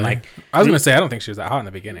Oh, what I mean? really? Like I was gonna say I don't think she was that hot in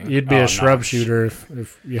the beginning. You'd be Oh, a no. shrub shooter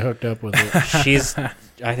if you hooked up with it.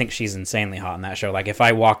 I think she's insanely hot in that show. Like if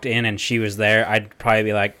I walked in and she was there, I'd probably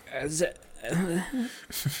be like,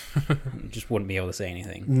 just wouldn't be able to say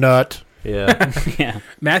anything. Nut. Yeah. Yeah.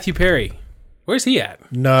 Matthew Perry, where's he at?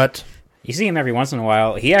 Nut. You see him every once in a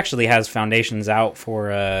while. He actually has foundations out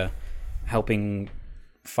for helping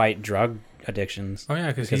fight drug addictions. Oh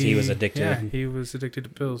yeah, Because he was addicted. Yeah, he was addicted to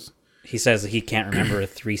pills. He says he can't remember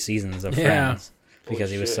 3 seasons of Yeah. Friends because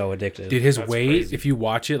he was so addicted. Dude, his That's weight, crazy. if you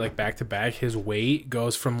watch it like back to back, his weight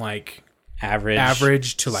goes from like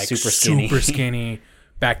average to like super super skinny. skinny,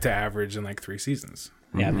 back to average in like 3 seasons.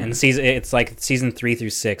 Yeah, and it's like season 3 through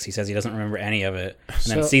 6. He says he doesn't remember any of it. And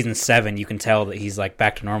then So- season 7, you can tell that he's like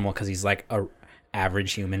back to normal because he's like a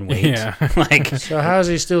average human weight. Yeah. Like So how is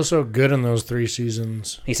he still so good in those 3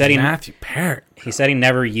 seasons? he said, Matthew Perry. he said he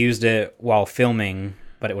never used it while filming,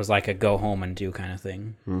 but it was like a go home and do kind of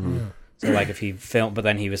thing. Mm-hmm. So like if he filmed, but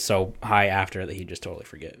then he was so high after that he just totally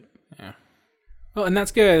forget. Well, and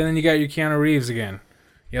that's good. And then you got your Keanu Reeves again.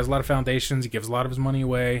 He has a lot of foundations. He gives a lot of his money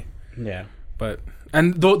away. Yeah. But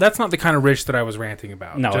though that's not the kind of rich that I was ranting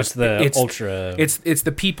about. No, Just it's the it's, ultra. It's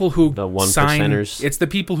the people who The one sign. percenters. It's the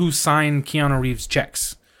people who sign Keanu Reeves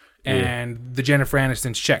checks and the Jennifer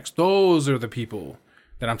Aniston's checks. Those are the people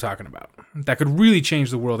that I'm talking about. That could really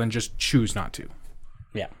change the world and just choose not to.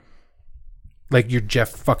 yeah. Like your Jeff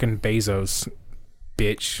fucking Bezos,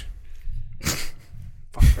 bitch.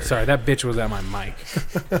 Sorry, that bitch was at my mic.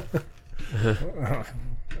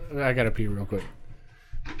 I gotta pee real quick.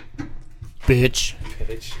 Bitch.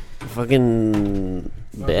 Fucking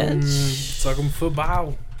bitch. Suck 'em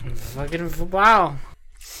football. Fucking football.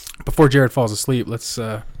 Before Jared falls asleep, let's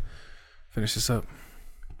finish this up.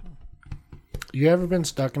 You ever been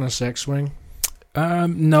stuck in a sex swing?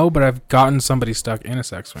 No, but I've gotten somebody stuck in a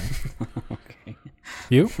sex swing. Okay.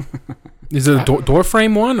 You? Is it a door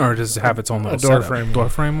frame one, or does it have its own little door setup? frame Door one.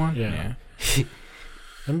 frame one? Yeah.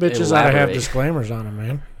 Them bitches ought to have Elaborate. disclaimers on them,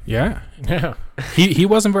 man. Yeah. Yeah. He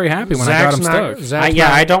wasn't very happy when I got him stuck.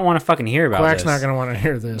 I don't want to fucking hear about Quack's this. not gonna want to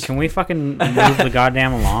hear this. Can we fucking move the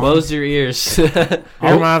goddamn along? Close your ears.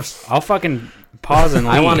 Earmuffs. I'll fucking pause and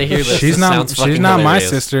leave. I want to hear this. She's This not. sounds She's fucking not my hilarious.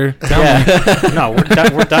 sister. Tell me. No,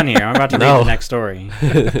 we're done here. I'm about to read the next story.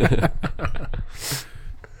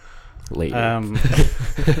 Later.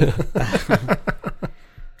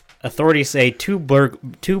 Authorities say two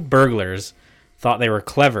burglars thought they were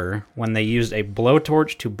clever when they used a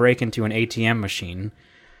blowtorch to break into an ATM machine,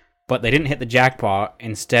 but they didn't hit the jackpot.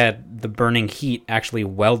 Instead, the burning heat actually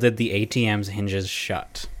welded the ATM's hinges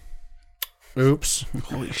shut. Oops.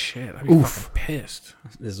 Holy shit! I'd be fucking pissed.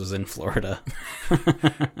 This was in Florida.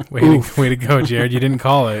 Way to go, Jared. You didn't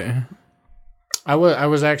call it. I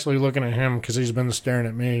was actually looking at him because he's been staring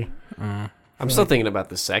at me. I'm still thinking about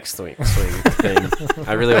the sex swing thing.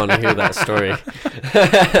 I really want to hear that story.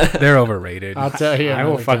 They're overrated. I'll tell you. I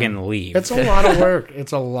will another fucking time. leave. It's a lot of work.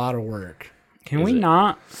 It's a lot of work. Can we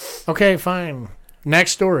not? Okay, fine.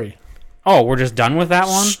 Next story. Oh, we're just done with that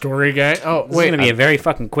one? Story guy. Oh, This is wait. going to be a very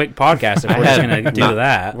fucking quick podcast if we're just going to do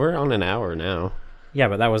that. We're on an hour now. Yeah,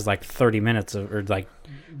 but that was like 30 minutes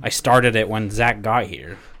I started it when Zach got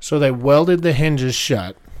here. So they welded the hinges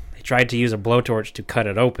shut. They tried to use a blowtorch to cut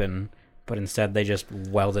it open, but instead they just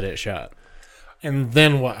welded it shut. And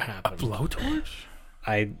then what happened? Blowtorch?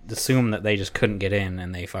 I assume that they just couldn't get in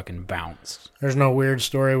and they fucking bounced. There's no weird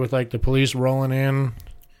story with like the police rolling in.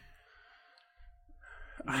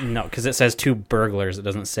 No, because it says two burglars. It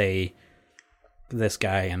doesn't say this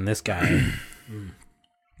guy and this guy.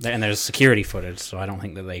 And there's security footage, so I don't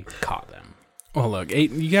think that they caught them. Well, look,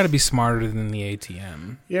 you got to be smarter than the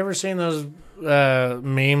ATM. You ever seen those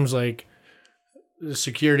memes like the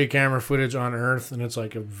security camera footage on Earth, and it's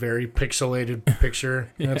like a very pixelated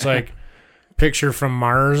picture, and it's like picture from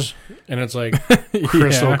Mars, and it's like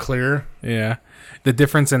crystal Yeah. clear. Yeah. The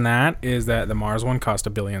difference in that is that the Mars one cost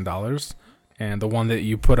 $1 billion, and the one that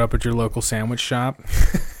you put up at your local sandwich shop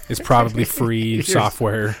is probably free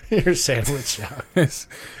software. Your sandwich shop. It's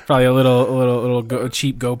probably a little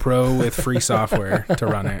cheap GoPro with free software to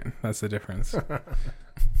run it. That's the difference.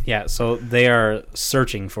 Yeah, so they are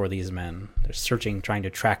searching for these men. They're searching, trying to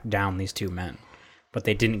track down these two men. But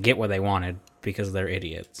they didn't get what they wanted because they're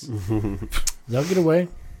idiots. They'll get away.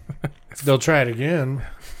 They'll try it again.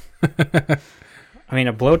 I mean,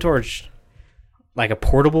 a blowtorch, like a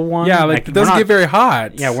portable one? Yeah, like it doesn't get very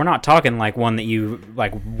hot. Yeah, we're not talking like one that you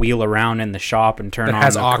like wheel around in the shop and turn That on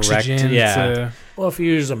has the oxygen. correct. Yeah. to- Well, if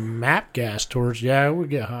you use a map gas torch, yeah, it would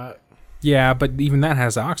get hot. yeah, but even that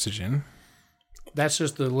has oxygen. That's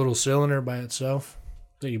just the little cylinder by itself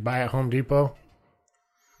that you buy at Home Depot.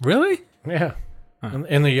 Really? Yeah.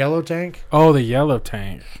 In the yellow tank? Oh, the yellow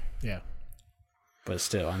tank. Yeah. But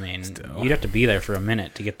still, I mean, Still. you'd have to be there for a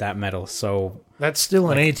minute to get that metal. So, That's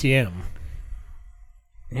still an ATM.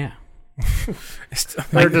 yeah.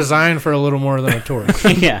 They're designed for a little more than a torch.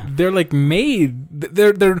 Yeah. They're like made.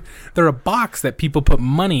 They're a box that people put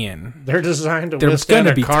money in. They're designed to They're withstand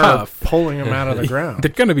gonna a be car tough. pulling them out of the ground.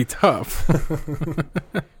 They're gonna be tough.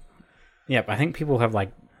 Yep, I think people have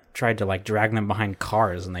like tried to like drag them behind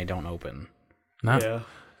cars and they don't open. Not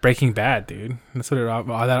Breaking Bad, dude. That's what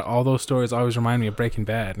all those stories always remind me of Breaking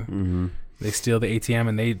Bad. Mm-hmm. They steal the ATM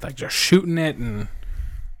and they like just shooting it and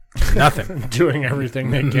nothing. Doing everything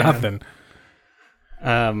they can. Nothing.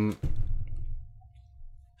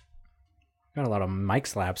 Got a lot of mic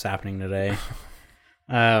slaps happening today.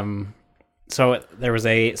 So there was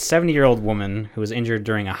a 70-year-old woman who was injured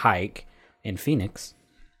during a hike in Phoenix,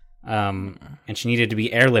 and she needed to be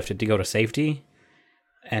airlifted to go to safety.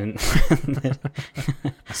 And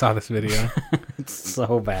I saw this video. it's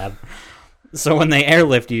so bad. So when they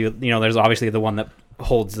airlift you, you know, there's obviously the one that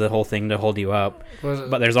holds the whole thing to hold you up,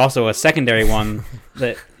 but there's also a secondary one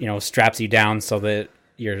that, you know, straps you down so that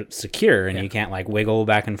you're secure and you can't like wiggle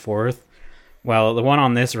back and forth. Well, the one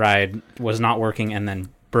on this ride was not working and then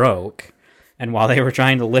broke. And while they were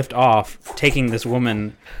trying to lift off, taking this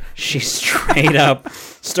woman, she straight up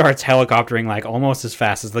starts helicoptering like almost as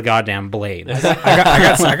fast as the goddamn blade.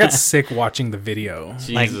 I got sick watching the video.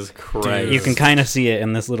 Jesus Christ. You can kind of see it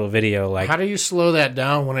in this little video. Like, How do you slow that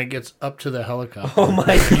down when it gets up to the helicopter? Oh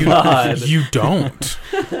my god. You don't.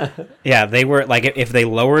 yeah, they were like, if they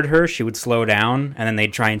lowered her, she would slow down, and then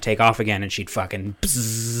they'd try and take off again, and she'd fucking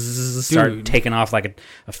start Dude. taking off like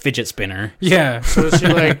a fidget spinner. Yeah. So is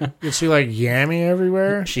she like yammy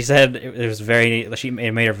everywhere? She said it was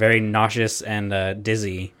it made her very nauseous and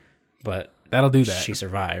dizzy, but That'll do that. she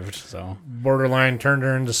survived. So Borderline turned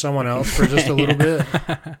her into someone else for just a little bit.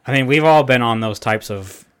 I mean, we've all been on those types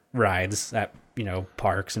of rides at, you know,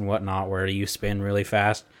 parks and whatnot where you spin really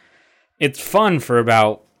fast. It's fun for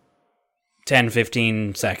about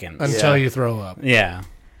 10-15 seconds Until you throw up. Yeah.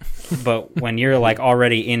 But when you're like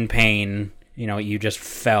already in pain, you know, you just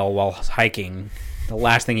fell while hiking, the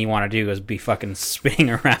last thing you want to do is be fucking spinning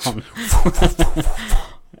around.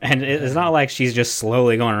 And it's not like she's just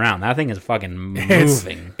slowly going around. That thing is fucking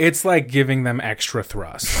moving. It's like giving them extra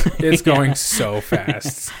thrust. It's going so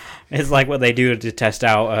fast. It's like what they do to test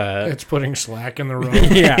out. It's putting slack in the road.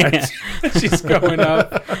 Yeah. She's going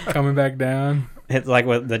up, coming back down. It's like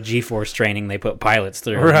what the G-force training they put pilots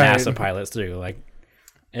through, Right. NASA pilots through. Like,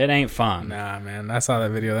 it ain't fun. Nah, man. I saw that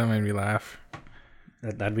video. That made me laugh.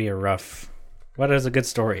 That'd be a rough. What is a good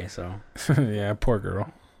story? So Yeah, poor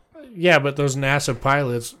girl. Yeah, but those NASA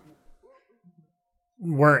pilots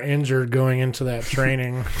weren't injured going into that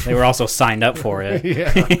training. they were also signed up for it.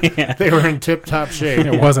 Yeah. They were in tip-top shape.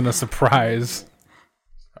 It wasn't a surprise.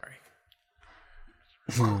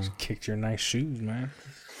 Sorry. Kicked your nice shoes, man.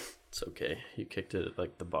 It's okay. You kicked it at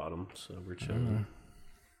like the bottom, so we're chilling.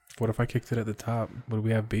 What if I kicked it at the top? Would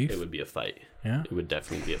we have beef? It would be a fight. Yeah. It would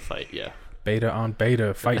definitely be a fight, yeah. Beta on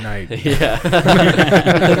beta, fight night. Yeah.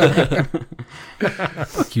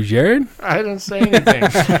 Fuck you, Jared. I didn't say anything.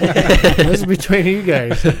 This is between you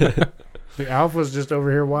guys. The alpha's just over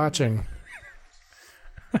here watching.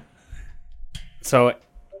 So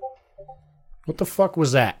What the fuck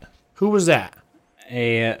was that? Who was that?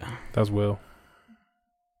 a That was Will.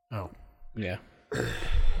 Oh. yeah.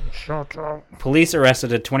 Shut up. Police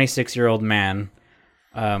arrested a 26-year-old man.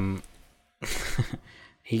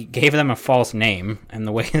 He gave them a false name, and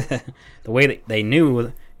the way that they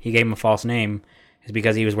knew he gave him a false name is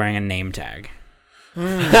because he was wearing a name tag.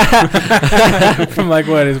 From like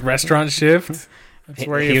what, his restaurant shift? That's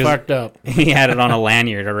where He you was- fucked up. He had it on a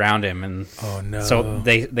lanyard around him, and Oh no. so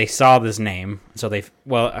they saw this name. So they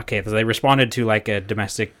responded to like a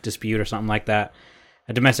domestic dispute or something like that,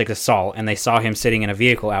 a domestic assault, and they saw him sitting in a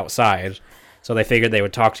vehicle outside. So they figured they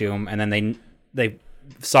would talk to him, and then they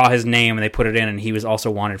saw his name and they put it in, and he was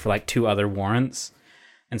also wanted for like 2 other warrants.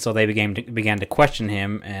 And so they began to question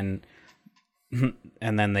him, and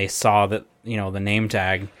then they saw that, you know, the name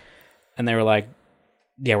tag, and they were like,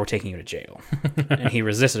 yeah, we're taking you to jail. And he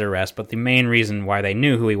resisted arrest, but the main reason why they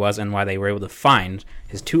knew who he was and why they were able to find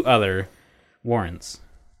his 2 other warrants is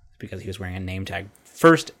because he was wearing a name tag.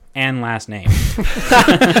 First and last name.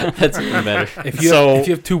 That's even better. If you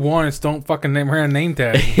have 2 warrants, don't fucking wear a name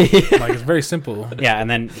tag. Like, it's very simple. Yeah, and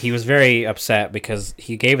then he was very upset because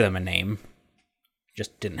he gave them a name.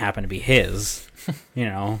 Just didn't happen to be his. You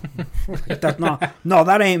know. That's not, no,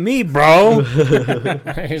 that ain't me, bro.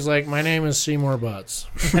 He's like, my name is Seymour Butts.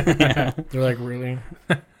 They're like, really?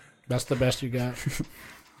 That's the best you got?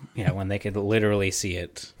 Yeah, when they could literally see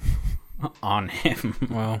it on him.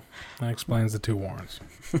 Well, that explains the 2 warrants.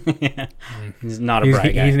 Yeah. He's not a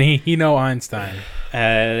bright guy. He know Einstein.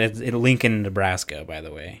 It's in Lincoln, Nebraska, by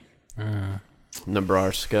the way.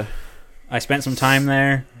 Nebraska. I spent some time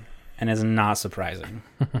there, and it's not surprising.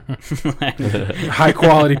 High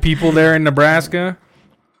quality people there in Nebraska.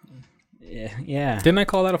 Yeah. Didn't I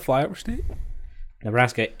call that a flyover state?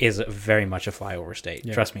 Nebraska is very much a flyover state.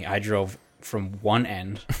 Yeah. Trust me, I drove from one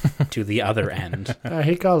end to the other end.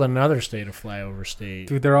 He called another state a flyover state.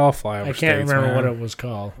 Dude, they're all flyover I states. can't remember man. what it was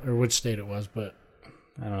called or which state it was, but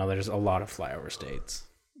I don't know, there's a lot of flyover states.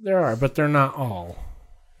 there are, but they're not all.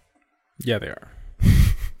 Yeah, they are.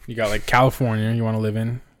 You got like California you want to live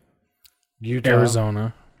in. Utah.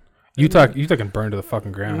 Arizona. Utah can burn to the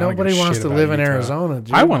fucking ground. I don't Nobody give a wants shit to about live in Utah. Arizona,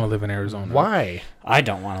 dude. I want to live in Arizona. Why? I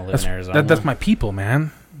don't want to live in Arizona. That's my people, man.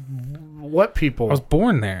 What people? I was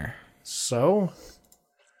born there. So?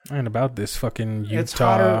 I ain't about this fucking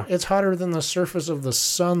Utah. It's hotter than the surface of the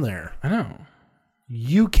sun there. I know.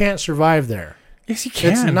 You can't survive there. Yes, you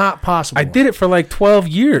can. It's not possible. I did it for like 12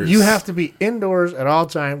 years. You have to be indoors at all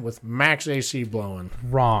time with max AC blowing.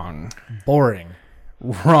 Wrong. Boring.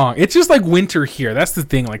 Wrong. It's just like winter here. That's the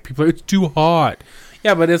thing. Like people, it's too hot.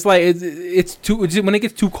 Yeah, but it's like it's too. When it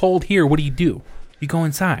gets too cold here, what do? You go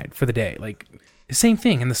inside for the day. Like the same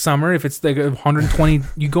thing in the summer. If it's like 120,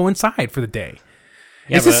 you go inside for the day.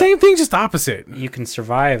 Yeah, it's the but same thing, just opposite. You can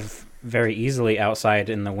survive very easily outside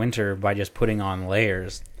in the winter by just putting on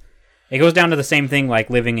layers. It goes down to the same thing like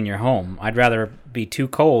living in your home. I'd rather be too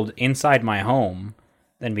cold inside my home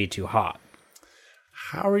than be too hot.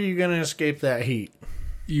 How are you going to escape that heat?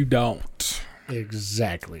 You don't.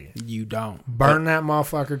 Exactly. You don't. Burn that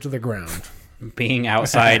motherfucker to the ground. Being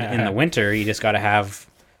outside in the winter, you just got to have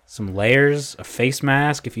some layers, a face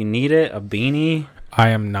mask if you need it, a beanie. I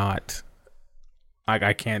am not.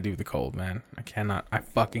 I can't do the cold, man. I cannot. I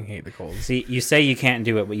fucking hate the cold. See, you say you can't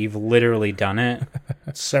do it, but you've literally done it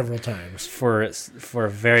Several times. for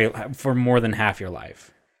more than half your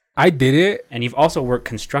life. I did it. And you've also worked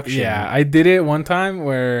construction. Yeah, I did it one time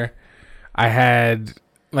where I had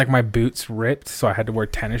like my boots ripped, so I had to wear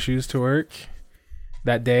tennis shoes to work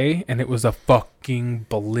that day, and it was a fucking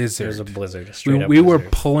blizzard. It was a blizzard, a straight up We were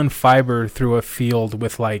blizzard. pulling fiber through a field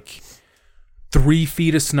with like 3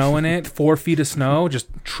 feet of snow in it, 4 feet of snow, just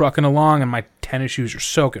trucking along, and my tennis shoes are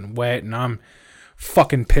soaking wet, and I'm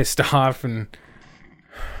fucking pissed off, and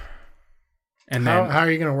then How are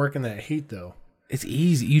you going to work in that heat, though? it's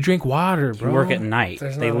easy. You drink water, bro. You work at night.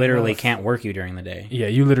 There's They not literally enough. can't work you during the day. Yeah,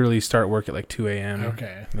 you literally start work at like 2 a.m.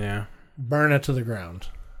 Okay. Yeah. Burn it to the ground.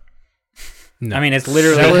 No. I mean, it's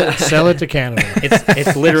literally Sell it to Canada.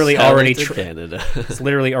 it's literally Sell already it to Canada. it's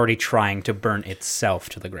literally already trying to burn itself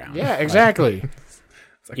to the ground. Yeah, exactly.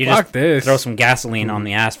 It's like, You fuck just this. throw some gasoline on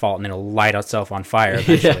the asphalt and it'll light itself on fire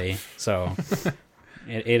eventually. So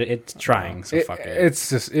it's trying. So fuck it.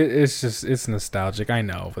 It's nostalgic. I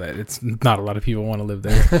know that it's not a lot of people want to live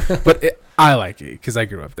there, but I like it because I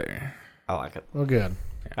grew up there. I like it. Well, good.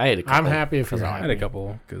 I ate a couple. I'm happy if you're I had a happy.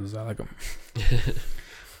 couple because I like them.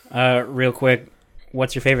 Real quick,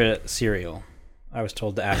 what's your favorite cereal? I was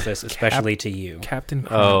told to ask this, especially to you. Captain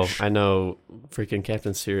Oh, Crunch. I know. Freaking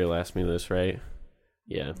Captain Cereal asked me this, right?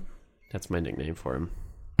 Yeah, that's my nickname for him.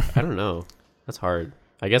 I don't know. That's hard.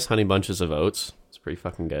 I guess Honey Bunches of Oats. It's pretty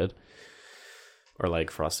fucking good. Or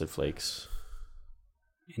like Frosted Flakes.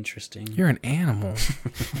 Interesting. You're an animal.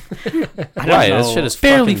 I don't Why? know. That shit is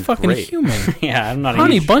Barely fucking fucking great. human. Yeah, I'm not.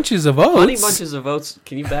 Honey a huge, bunches of oats. Honey Bunches of Oats.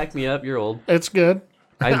 Can you back me up? You're old. It's good.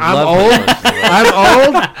 I I'm love old. Honey Bunches of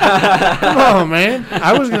Oats. I'm old. Come on, man.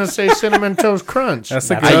 I was going to say Cinnamon Toast Crunch. That's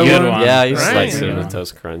a That's good, a good one. one. Yeah, I used to Right. like Cinnamon Yeah.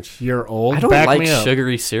 Toast Crunch. You're old. I don't Back like me up.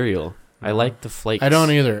 sugary cereal. I like the flakes. I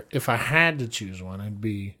don't either. If I had to choose one, it'd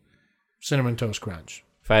be Cinnamon Toast Crunch.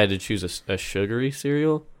 If I had to choose a sugary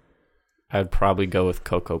cereal, I'd probably go with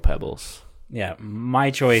Cocoa Pebbles. Yeah,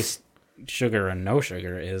 my choice, sugar and no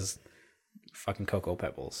sugar, is fucking Cocoa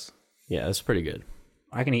Pebbles. Yeah, that's pretty good.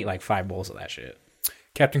 I can eat like 5 bowls of that shit.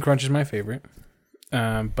 Captain Crunch is my favorite.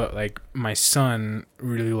 But like my son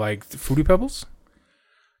really liked Fruity Pebbles.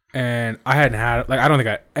 and I hadn't had I don't think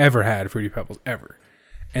I ever had Fruity Pebbles ever.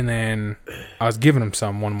 And then I was giving him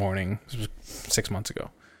some one morning. This was 6 months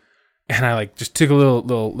ago, and I just took a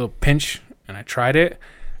little pinch and I tried it.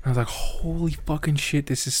 And I was like, "Holy fucking shit,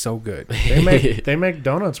 this is so good, They make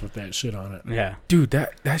donuts with that shit on it. Yeah. dude!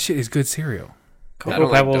 That shit is good cereal." I Cocoa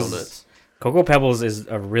don't like Pebbles. donuts. Cocoa Pebbles is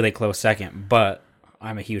a really close second, but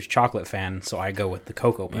I'm a huge chocolate fan, so I go with the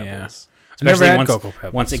Cocoa Pebbles. Yeah. Especially Never had once, Cocoa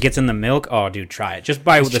Pebbles. once it gets in the milk, oh, dude, try it. Just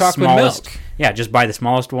buy It's the chocolate smallest. milk. Yeah, just buy the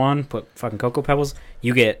smallest one. Put fucking Cocoa Pebbles.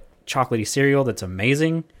 You get chocolatey cereal that's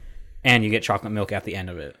amazing, and you get chocolate milk at the end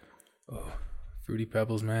of it. Fruity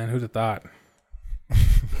Pebbles, man, who'd have thought?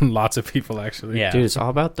 Lots of people actually. Yeah, Dude, it's all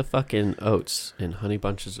about the fucking oats and honey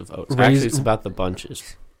bunches of oats. Raisin- Actually, it's about the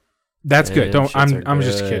bunches. That's good. Man, Don't. shits I'm are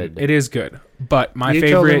just kidding. good. It is good, but my You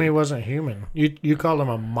told him he favorite. wasn't human. You called him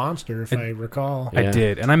a monster, if I recall. I Yeah.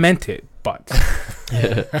 did, and I meant it, but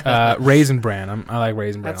Raisin Bran. I like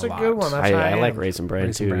Raisin Bran That's a a lot. good one. That's I like high-end. Raisin Bran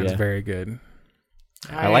Raisin too. Bran's Yeah. very good.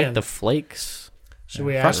 I like High-end. the flakes. Should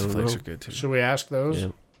we Frosted ask? Flakes are good too. Should we ask those? Yeah.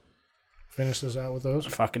 Finish this out with those.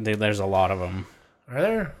 fucking dude. There's a lot of them. Are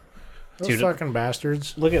there? Those Dude. fucking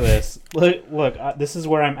bastards. Look at this. Look. This is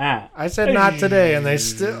where I'm at. I said not today, and they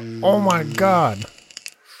still. Oh my god.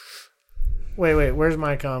 Wait. Where's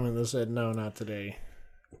my comment that said no, not today?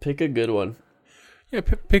 Pick a good one. Yeah,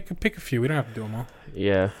 pick a few. We don't have to do them all.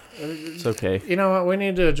 Yeah, it's okay. You know what? We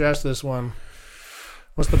need to address this one.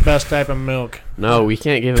 What's the best type of milk? No, we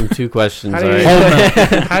can't give him two questions. How do All you,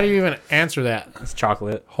 right? how do you even answer that? It's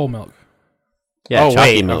chocolate. Whole milk, Yeah, oh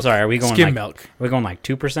chalky wait, milk. I'm sorry. Are we going skim like milk, we're going like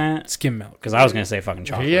 2%? skim milk. Because I was gonna say fucking If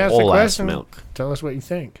chocolate. he asked the Whole ass question, milk tell us what you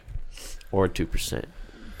think. or 2%.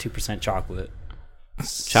 2% chocolate.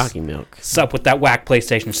 Chalky milk. Sup with that whack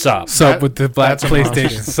PlayStation sup. Sup That- with the black that's a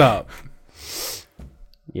PlayStation. monster. Sup.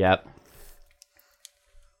 Yep.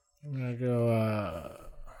 I'm gonna go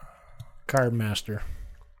Carb Master.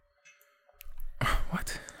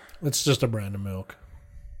 What? It's just a brand of milk.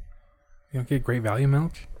 You don't get Great Value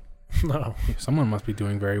milk? No. Someone must be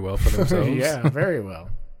doing very well for themselves. Yeah, very well.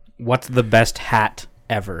 What's the best hat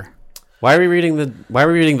ever? Why are we reading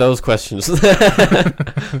those questions?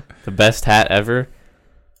 The best hat ever.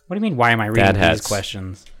 What do you mean? Why am I reading Dad these hats.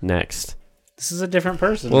 questions? Next. This is a different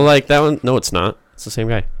person. Well, like that one. No, it's not. It's the same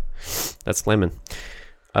guy. That's Lemon.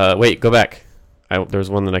 Wait, go back. There's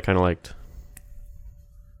one that I kind of liked.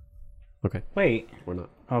 Okay, Wait. we're not.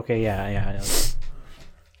 Okay. Yeah.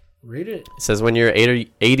 Read it. It says when you're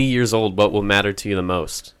 80 years old, what will matter to you the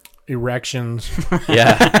most? Erections.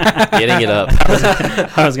 Yeah, getting it up.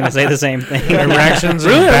 I was gonna say the same thing. Erections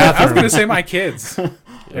in Really? I was bathrooms. going to say my kids.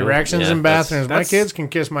 Erections Yeah, in bathrooms. My that's- kids can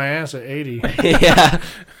kiss my ass at 80. Yeah,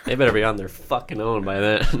 they better be on their fucking own by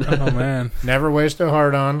then. Oh, man. Never waste a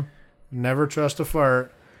hard on. Never trust a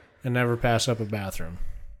fart. And never pass up a bathroom.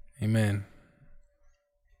 Amen.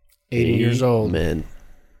 80 years old. Man,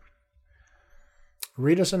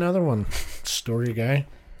 Read us another one, story guy.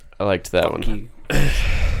 I liked that one.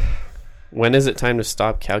 When is it time to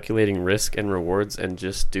stop calculating risk and rewards and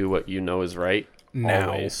just do what you know is right?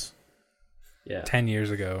 Now. Always. Yeah. 10 years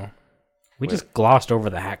ago. We just glossed over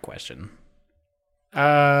the hat question.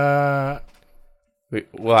 Well,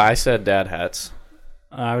 Well, I said dad hats.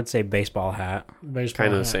 I would say baseball hat. baseball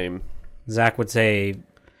Kind of the hat. same. Zach would say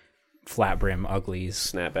flat brim uglies.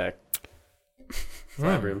 Snapback. Hmm.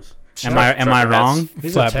 Flat rims. Am I trucker wrong? hats.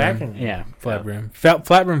 He's Flat brim. attacking you. Yeah. Flat brim. Flat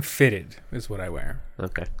brim fitted is what I wear.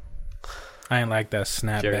 Okay. I ain't like that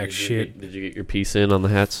Jerry, snapback shit. Did you get your piece in on the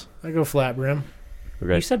hats? I go flat brim.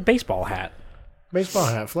 Okay. You said baseball hat. Baseball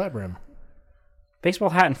hat, flat brim. Baseball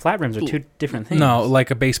hat and flat brims are two different things. No,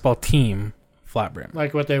 like a baseball team flat brim.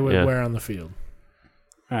 Like what they would Yeah. wear on the field.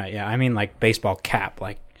 All right, yeah. I mean like baseball cap,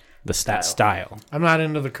 like The that style. I'm not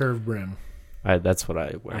into the curved brim. That's what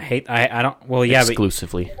I wear. I don't. Well, yeah,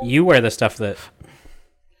 Exclusively. but you wear the stuff that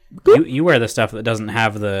you wear the stuff that doesn't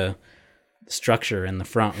have the structure in the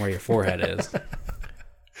front where your forehead is.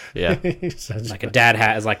 Yeah. He says, Like a dad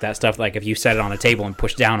hat is like that stuff. Like if you set it on a table and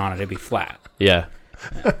push down on it, it'd be flat. Yeah.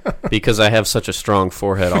 Because I have such a strong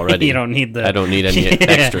forehead already. You don't need the. I don't need any Yeah.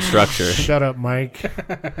 extra structure. Shut up, Mike.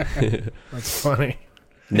 That's funny.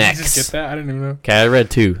 Did you just get Next. that? I didn't even know. Okay, I read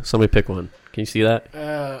two. Somebody pick one. Can you see that?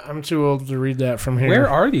 I'm too old to read that from here. Where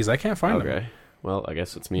are these? I can't find them. Okay. Well, I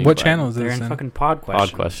guess it's me. What but channel is They're this in in? fucking pod questions.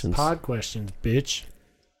 Odd questions. Pod questions, bitch?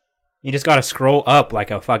 You just gotta scroll up like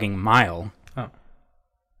a fucking mile.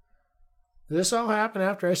 Did this all happen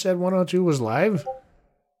after I said 102 was live?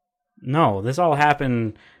 No, this all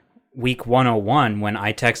happened week 101 when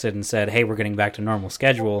I texted and said, "Hey, we're getting back to normal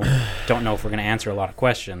schedule. Don't know if we're gonna answer a lot of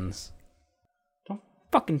questions." Don't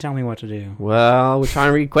fucking tell me what to do. Well, we're trying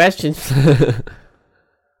to read questions.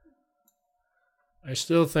 I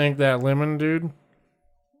still think that lemon dude,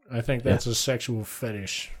 I think that's a sexual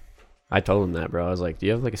fetish. I told him that, bro. I was like, "Do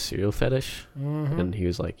you have like a cereal fetish?" Mm-hmm. And he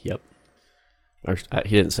was like, "Yep." Or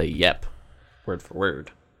he didn't say "yep," word for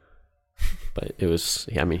word, but it was.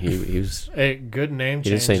 I mean, he was. A good name He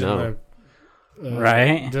change didn't say no. in the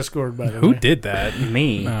Right? Discord, by the Who way. did that?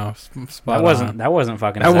 Me. No, that wasn't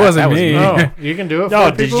fucking. That Zach. wasn't was me. No, you can do it. No,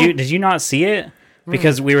 for people? did you not see it?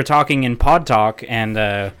 Because we were talking in Pod Talk,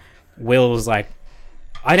 and Will was like,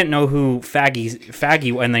 "I didn't know who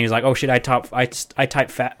faggy," and then he was like, "Oh shit, I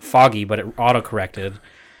typed Foggy, but it auto corrected."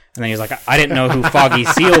 And then he was like, "I didn't know who Foggy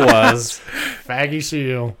Seal was." Faggy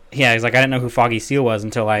Seal. Yeah, he's like, "I didn't know who Foggy Seal was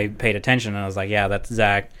until I paid attention." And I was like, "Yeah, that's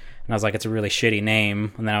Zach." And I was like, "It's a really shitty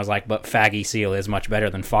name." And then I was like, "But Faggy Seal is much better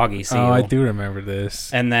than Foggy Seal." Oh, I do remember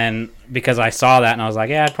this. And then because I saw that, and I was like,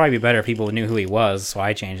 "Yeah, it'd probably be better if people knew who he was," so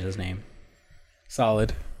I changed his name.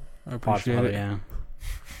 Solid. I appreciate Podfather, it.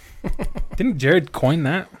 yeah. Didn't Jared coin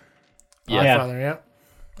that? Yeah. Podfather, yeah.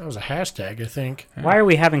 That was a hashtag, I think. Why are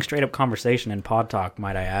we having straight up conversation in Pod Talk,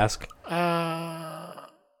 might I ask?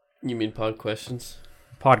 You mean pod questions?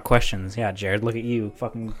 Pod questions, yeah, Jared, look at you.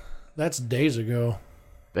 Fucking That's days ago.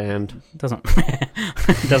 Band. doesn't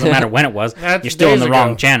matter when it was. That's You're still in days the wrong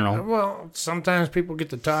ago. channel. Well, sometimes people get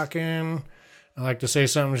to talking. I like to say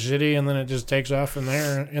something shitty, and then it just takes off from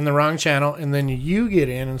there in the wrong channel. And then you get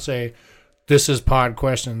in and say, "This is pod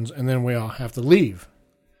questions," and then we all have to leave.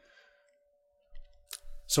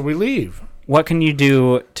 So we leave. What can you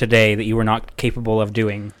do today that you were not capable of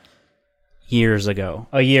doing years ago?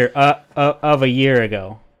 A year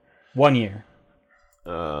ago. 1 year.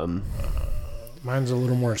 Mine's a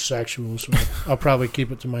little more sexual, so I'll probably keep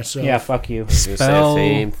it to myself. Yeah, fuck you. Spell-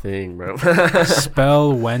 Same thing, bro.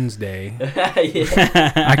 Spell Wednesday.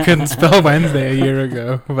 I couldn't spell Wednesday a year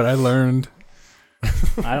ago, but I learned.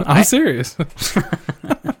 I'm serious.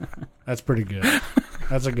 That's pretty good.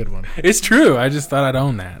 That's a good one. It's true. I just thought I'd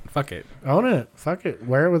own that. Fuck it. Own it. Fuck it.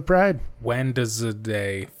 Wear it with pride. When does the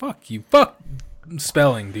day? Fuck you. Fuck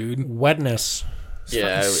spelling, dude. Wetness.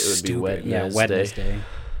 Yeah, it would be stupid. Wednesday. Yeah, Wednesday.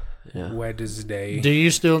 Yeah. Wednesday. Do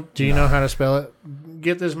you know how to spell it?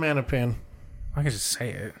 Get this man a pen. I can just say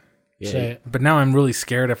it. Yeah. Say it. But now I'm really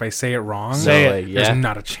scared if I say it wrong. Say No, it. like, There's yeah.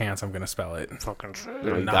 not a chance I'm gonna spell it. Fucking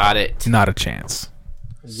We got it. Not a chance.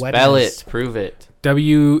 Spell it. Prove it.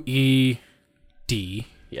 WED.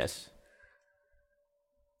 Yes.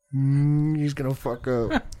 He's gonna fuck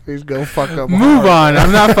up. He's gonna fuck up. Move on.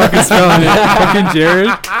 I'm not fucking spelling it. Fucking Jared.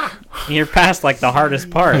 You're past like the hardest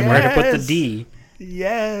part, where to put the Yes. D.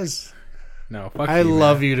 Yes. No, fuck I you.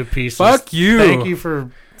 love man. you to pieces. Fuck you.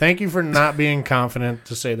 Thank you for not being confident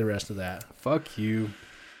to say the rest of that. Fuck you.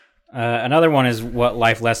 Another one is, what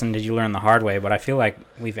life lesson did you learn the hard way? But I feel like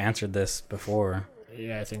we've answered this before.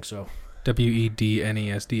 Yeah, I think so.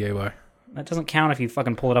 WEDNESDAY. That doesn't count if you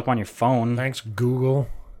fucking pull it up on your phone. Thanks, Google.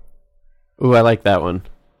 Ooh, I like that one.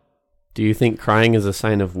 Do you think crying is a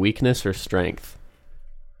sign of weakness or strength?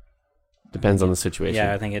 Depends on the situation.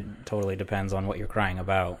 Yeah, I think it totally depends on what you're crying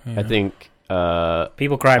about. I think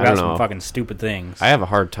People cry I about don't some know. fucking stupid things. I have a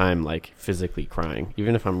hard time like physically crying.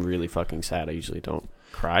 Even if I'm really fucking sad, I usually don't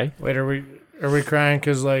cry. Wait, are we crying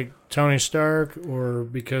because like Tony Stark or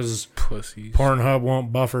because pussies. Pornhub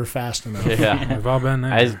won't buffer fast enough? Yeah. We've all been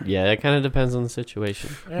there. Yeah, it kind of depends on the situation.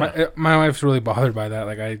 Yeah. My wife's really bothered by that.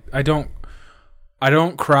 Like I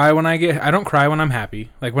don't cry when I don't cry when I'm happy.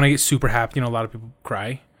 Like when I get super happy, you know, a lot of people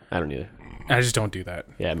cry. I don't either. I just don't do that.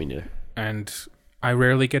 Yeah, me neither. And I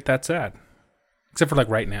rarely get that sad. Except for like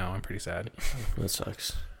right now, I'm pretty sad. That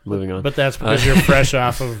sucks. Moving on. But that's because you're fresh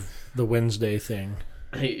off of the Wednesday thing.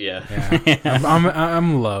 yeah. Yeah.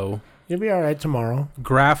 I'm low. You'll be all right tomorrow.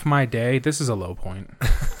 Graph my day. This is a low point.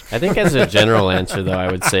 I think as a general answer, though,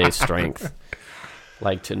 I would say strength.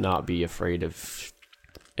 Like to not be afraid of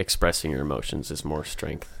expressing your emotions is more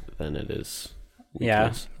strength than it is Yeah.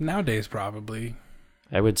 weakness. Nowadays, probably.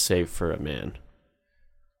 I would say for a man.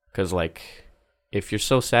 Because, like, if you're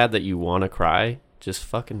so sad that you want to cry, just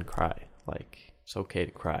fucking cry. Like, it's okay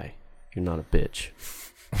to cry. You're not a bitch.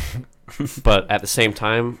 But at the same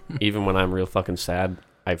time, even when I'm real fucking sad,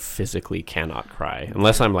 I physically cannot cry.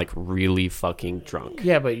 Unless I'm, like, really fucking drunk.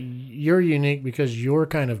 Yeah, but you're unique because you're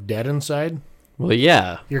kind of dead inside. Well,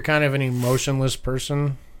 yeah. You're kind of an emotionless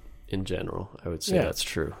person. In general, I would say Yeah. that's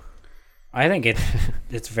true. I think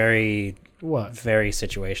it's very, What? very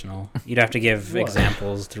situational. You'd have to give What?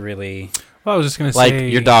 examples to really. Well, I was just gonna Like, say,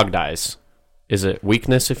 your dog dies. Is it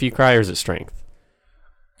weakness if you cry, or is it strength?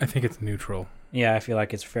 I think it's neutral. Yeah, I feel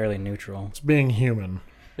like it's fairly neutral. It's being human.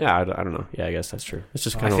 Yeah, I don't know. Yeah, I guess that's true. It's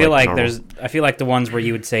just kind I of feel like normal. I feel like the ones where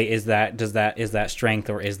you would say is that strength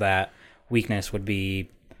or is that weakness would be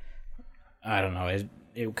I don't know.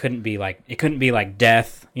 It couldn't be like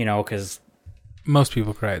death, because Most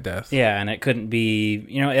people cry at death. yeah, and it couldn't be,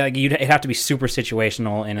 like it'd have to be super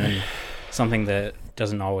situational and then something that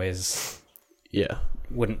doesn't always Yeah.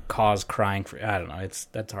 wouldn't cause crying. I don't know.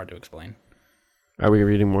 That's hard to explain. Are we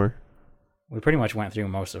reading more? We pretty much went through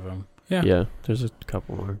most of them. Yeah. There's a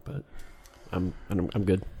couple more, but I'm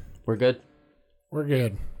good. We're good. We're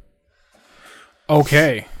good.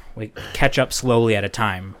 Okay. We catch up slowly at a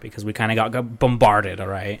time because we kind of got bombarded. All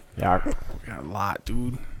right. Yeah. We got a lot,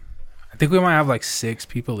 dude. I think we might have like 6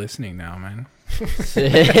 people listening now, man.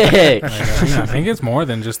 Sick. I think it's more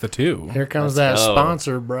than just the 2. Here comes Let's that go.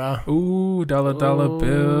 sponsor, bruh. Ooh, dollar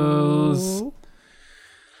bills.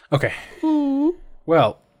 Okay.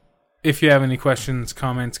 Well, if you have any questions,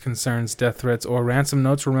 comments, concerns, death threats, or ransom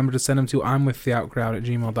notes, remember to send them to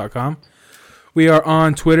imwiththeoutcrowd@gmail.com. We are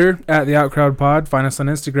on Twitter @theoutcrowdpod. Find us on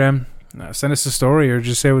Instagram. Send us a story or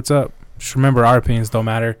just say what's up. Just remember, our opinions don't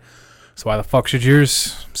matter. So why the fuck should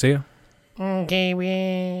yours? See ya. Okay,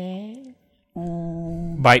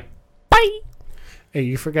 Bye. Bye. Hey,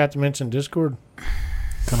 you forgot to mention Discord.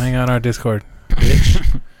 Come hang out on our Discord.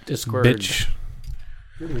 Discord. Bitch.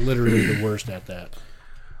 You're literally the worst at that.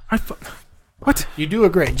 What? You do a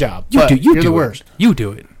great job, You but do. You you're do the it. worst. You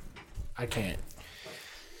do it. I can't.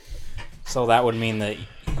 So that would mean that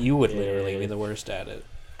you would literally be the worst at it.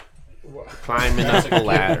 Climbing up the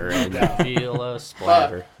ladder and feel a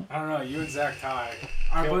splatter. I don't know. You and Zach tied.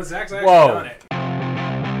 But Zach's actually Whoa. done it.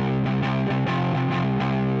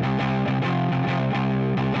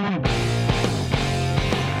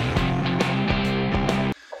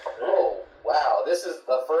 Oh, wow. This is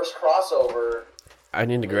the first crossover. I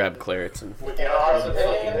need to grab Claritin. With the Outcrowd.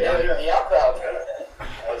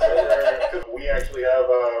 We actually have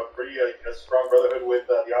a pretty strong brotherhood with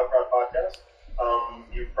the Outcrowd podcast.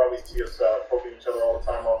 You probably see us poking each other all the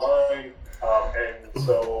time online. And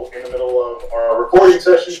so in the middle of our recording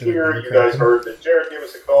session here, you guys heard that Jared gave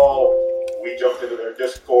us a call. We jumped into their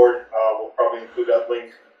Discord. We'll probably include that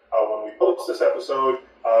link when we post this episode.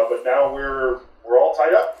 But now we're all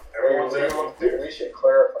tied up. Everyone's there. We should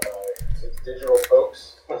clarify. It's digital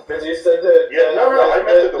folks. Because you said that. Yeah, no, I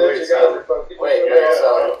meant it the way it sounded. Wait,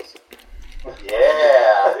 so.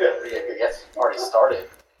 Yeah. It's already started.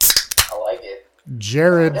 I like it.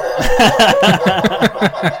 Jared.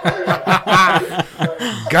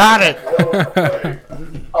 Got it.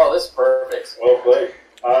 Oh, this is perfect. Well played.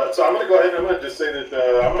 So I'm going to go ahead and I'm going to just say that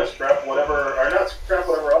I'm going to scrap whatever, or not scrap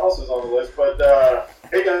whatever else is on the list, but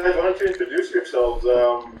hey guys, why don't you introduce yourselves?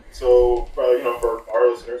 For our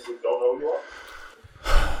listeners who don't know who you are.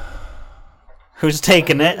 Who's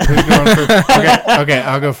taking it? Who's going first? Okay,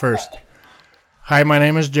 I'll go first. Hi, my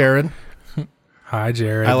name is Jared. Hi,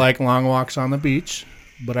 Jared. I like long walks on the beach,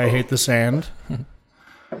 but I hate the sand.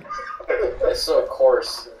 It's so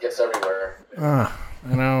coarse. It gets everywhere. I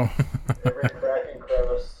know. Every crack and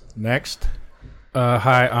crevice. Next.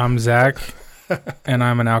 Hi, I'm Zach, and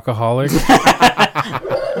I'm an alcoholic. Especially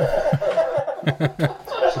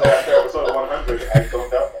after episode 100, I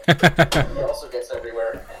don't doubt that. It also gets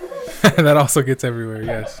everywhere. That also gets everywhere,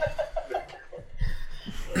 yes.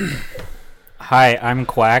 Hi, I'm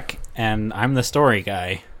Quack, and I'm the story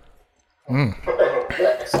guy.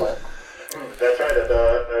 Excellent. That's right.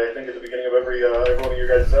 I think at the beginning of every one of your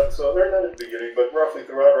guys' episodes, or not at the beginning, but roughly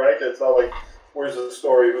throughout, right? It's not like, where's the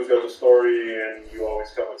story, who's got the story, and you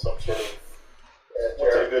always come with some sort of,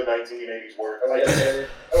 what's a good 1980s word?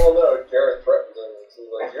 Oh no, Jared threatens him. He's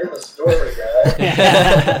like, you're the story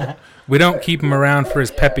guy. We don't keep him around for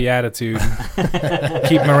his peppy attitude.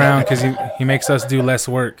 Keep him around because he makes us do less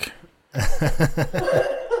work.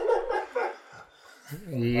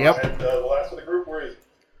 Yep. And the last of the group, where is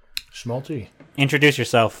Schmaltzy. Introduce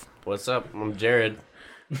yourself. What's up? I'm Jared.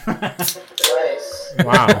 Nice.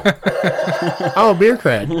 Wow. Oh, beer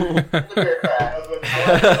cred. Beer crack.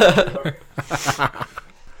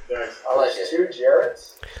 Nice. I like it. 2 Jareds?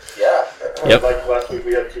 Yeah. Yep. Like last week,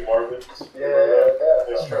 we had 2 Marvins. Yeah,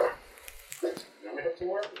 that's true. Did we have 2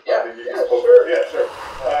 Marvins? Yeah, Did you yeah, just post- sure. Yeah, sure.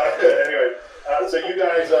 Anyway, so you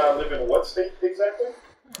guys live in what state exactly?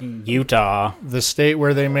 Utah. The state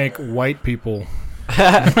where they make white people.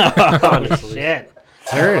 Honestly. Shit.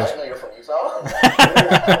 Serious. I know you're from Utah.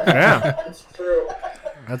 Yeah. It's true.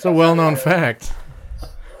 That's a well-known fact.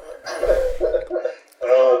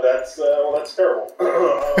 That's terrible.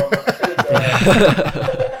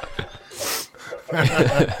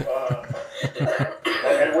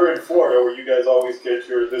 And we're in Florida, where you guys always get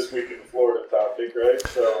your This Week in Florida topic, right?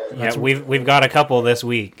 So Yeah, we've got a couple this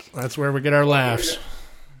week. That's where we get our laughs.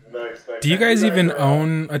 nice. Do you guys even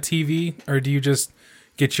own a TV, or do you just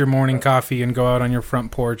get your morning coffee and go out on your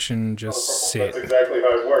front porch and just sit. That's exactly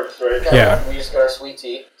how it works, right? Yeah. We just got our sweet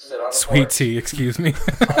tea. Sit on the Sweet porch, tea, excuse me.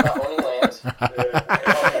 talk about owning land.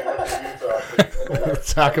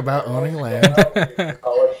 Talk about owning land.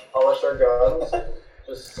 Polish our guns, and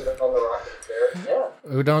just sit on the rocking chair.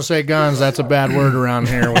 Yeah. Ooh, don't say guns. That's a bad word around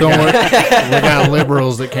here. Don't worry. We got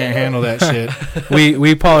liberals that can't handle that shit.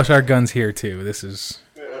 We polish our guns here too. This is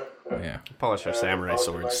yeah. Polish our samurai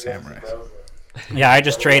swords. Samurai. Yeah, I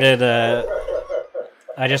just traded an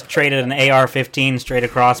AR-15 straight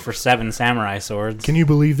across for 7 samurai swords. Can you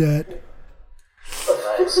believe that?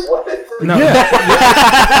 Nice. No,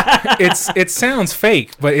 it sounds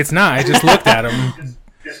fake, but it's not. I just looked at him.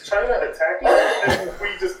 Is China attacking and we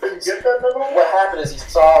just didn't get that memo? What happened is he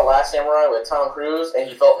saw Last Samurai with Tom Cruise and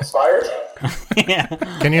he felt inspired. Yeah.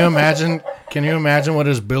 Can you imagine? Can you imagine what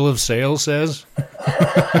his bill of sale says?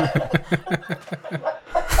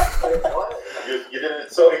 You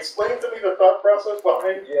didn't. So explain to me the thought process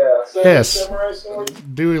behind Yes. samurai swords.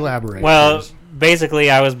 Do elaborate. Well, please.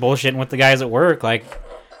 basically, I was bullshitting with the guys at work, like,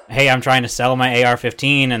 hey, I'm trying to sell my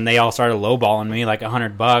AR-15, and they all started lowballing me like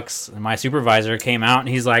 $100. And my supervisor came out, and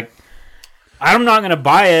he's like, I'm not gonna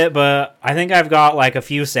buy it, but I think I've got like a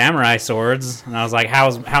few samurai swords. And I was like,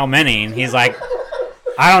 how many? And he's like,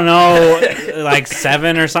 I don't know, like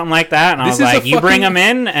 7 or something like that. And I This was is a like, you bring fucking- them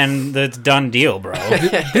in, and it's done deal, bro.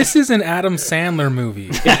 This is an Adam Sandler movie.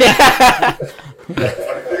 I think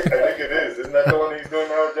it is. Isn't that the one he's doing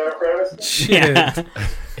now with Jennifer Aniston? Shit. Yeah.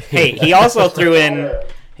 Hey, he also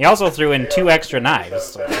threw in 2 extra knives.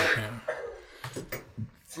 So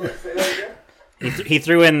Say that again? he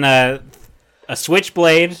threw in a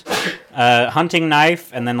switchblade, a hunting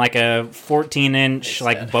knife, and then like a 14-inch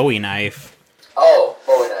like Bowie knife. Oh,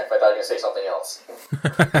 Bowie knife. I thought you were going to say something else.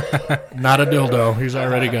 Not a dildo. He's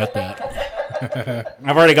already got that.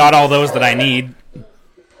 I've already got all those that I need.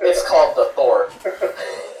 It's called the Thor.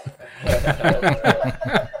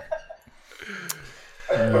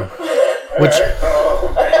 Which You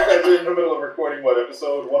guys are in the middle of recording what,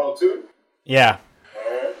 episode 102? Yeah.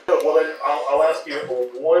 Well, then I'll ask you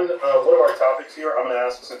one of our topics here. I'm going to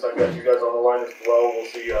ask, since I've got you guys on the line as well. We'll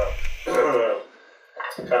see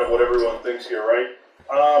kind of what everyone thinks here, right?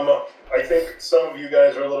 I think some of you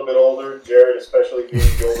guys are a little bit older. Jared, especially being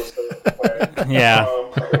the oldest of the planet. Yeah.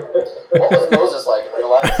 What was Moses like in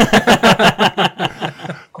real life?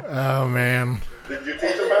 oh man. Did you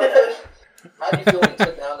teach him how to fish? How do you feel when you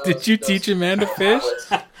took down those? Did you teach a man to fish?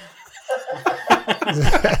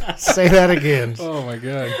 tablets? Say that again. Oh my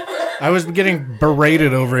god. I was getting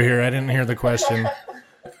berated over here. I didn't hear the question.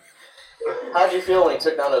 How did you feel when you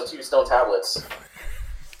took down those 2 stone tablets?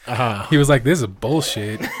 He was like, "This is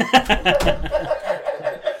bullshit."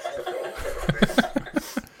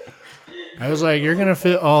 I was like, "You're gonna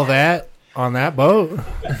fit all that on that boat?" No,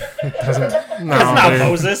 That's not dude.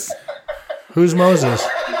 Moses. Who's Moses?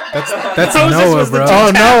 That's Moses Noah, was the bro.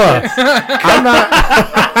 Oh, Noah. I'm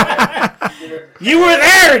not. You were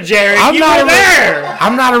there, Jared. I'm you not were there.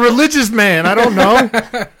 I'm not a religious man. I don't know.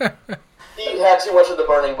 He had too much of the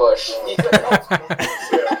burning bush.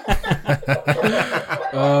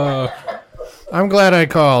 I'm glad I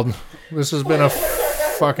called. This has been a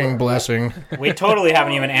fucking blessing. We totally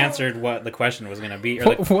haven't even answered what the question was going to be. Or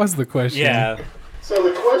What was the question? yeah. So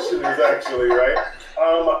the question is actually, right,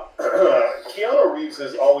 Keanu Reeves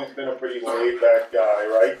has always been a pretty laid-back guy,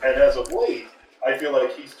 right? And as of late, I feel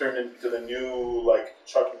like he's turned into the new, like,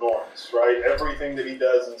 Chuck Norris, right? Everything that he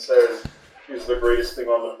does and says is the greatest thing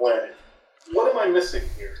on the planet. What am I missing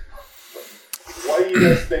here? Why do you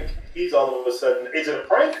guys think he's all of a sudden... Is it a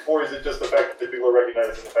prank, or is it just the fact that people are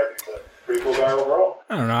recognizing the fact that he's a pretty cool guy overall?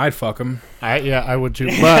 I don't know. I'd fuck him. I would too.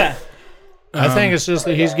 But I think it's just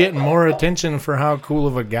that he's getting more attention for how cool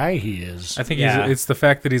of a guy he is. I think Yeah. it's the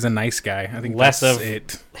fact that he's a nice guy. I think Less that's of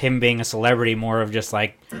it. him being a celebrity, more of just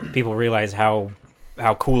like people realize how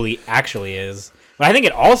cool he actually is. But I think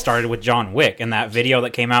it all started with John Wick and that video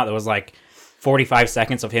that came out that was like 45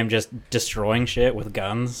 seconds of him just destroying shit with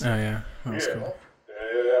guns. Oh yeah, that was Yeah. cool.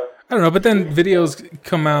 Yeah. I don't know, but then videos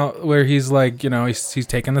come out where he's like, he's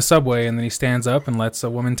taking the subway and then he stands up and lets a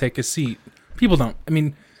woman take his seat. People don't. I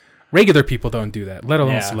mean, regular people don't do that, let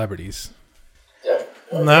alone Yeah. celebrities. Yeah.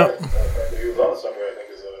 No. He was on something, I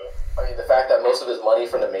think, is I mean, the fact that most of his money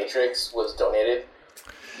from The Matrix was donated.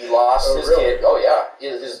 He lost his really? kid. Oh, yeah.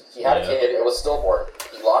 He had a kid. It was stillborn.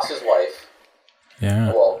 He lost his wife.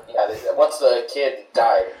 Yeah. Well, yeah, once the kid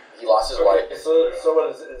died, he lost his wife. So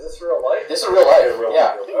what is this real life? This is real life.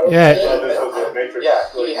 Yeah. Yeah. So this was a Matrix. Yeah,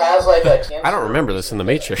 he has like a cancer. I don't remember this in the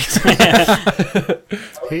Matrix.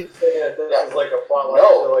 He, This is like a plot line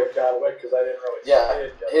No. to like John Wick because I didn't really see Yeah,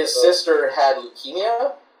 it yet, his so- sister had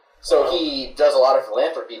leukemia, so he does a lot of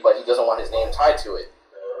philanthropy, but he doesn't want his name tied to it.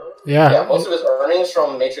 Yeah, Yeah. most of his earnings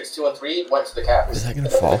from Matrix 2 and 3 went to the cast. Is that gonna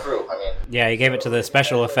The fall? crew, I mean. Yeah, he gave it to the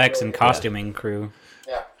special effects and costuming crew.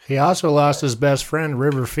 Yeah, He also lost his best friend,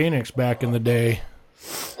 River Phoenix, back in the day.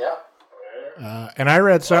 yeah. And I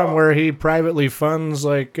read something where he privately funds,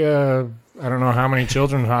 like, I don't know how many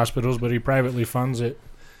children's hospitals, but he privately funds it.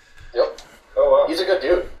 Yep. Oh wow. He's a good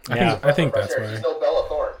dude. Yeah. I think that's He's why. no Bella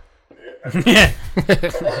Thorne. Yeah. I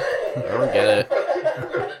don't get it.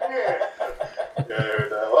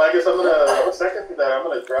 Jared, well, I guess I'm gonna second that. I'm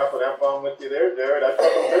gonna drop an F-bomb with you there, Jared. I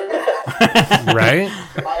fucking do. Right?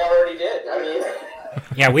 I already did. I mean,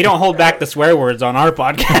 Yeah, we don't hold back the swear words on our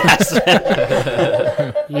podcast.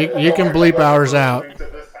 You can bleep ours out.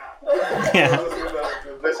 Yeah.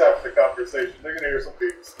 This half of the conversation, they're gonna hear some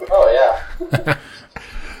things. oh yeah.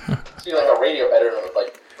 See, like a radio editor with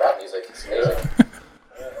like rap music. It's amazing.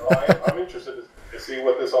 Well, I'm interested to see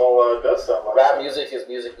what this all does sound like. Rap music is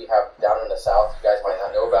music we have down in the South. You guys might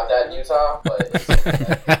not know about that in Utah, but it's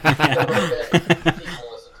people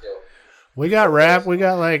listen to. We got rap. We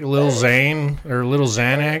got, like, Lil Zane or Little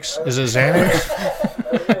Xanax. Is it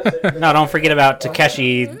Xanax? No, don't forget about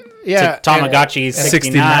Takeshi Yeah. Tamagotchi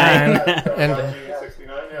 69. And 69,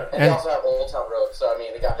 yeah. And they also have Old Town Road, so I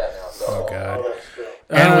mean, they got that now. So. Oh god. Oh, that's true.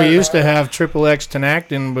 And we used to have Triple X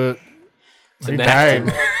Tenactin, but he died.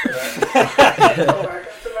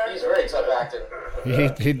 He's very tough acting.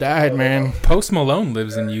 He died, man. Post Malone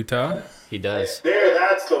lives in Utah. He does. There,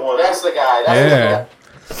 that's the one. That's the guy. That's Yeah.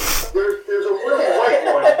 There's a little white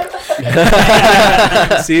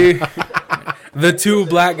one. See, the two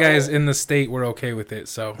black guys in the state were okay with it.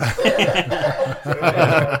 So I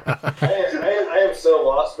am so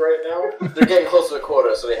lost right now. They're getting close to the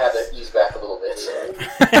quota, so they had to ease back a little bit.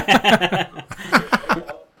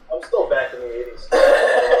 I'm still back in the 80s.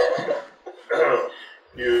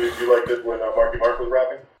 You liked it when Marky Mark was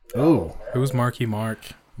rapping? Ooh. who's Marky Mark?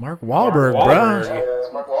 Mark Wahlberg, Wahlberg. bro.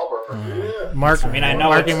 It's Mark Wahlberg. Yeah. Mark, mean, I know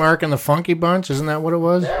Marky it's- Mark and the Funky Bunch. Isn't that what it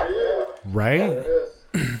was? Yeah. Right?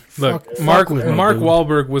 Look, Fuck Mark with me, Mark dude.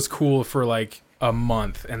 Wahlberg was cool for like a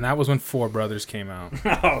month, and that was when Four Brothers came out.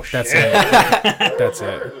 Oh, shit. That's it. That's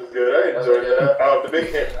it. This is good. I enjoyed that. The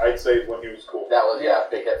big hit, I'd say, when he was cool. That was, yeah,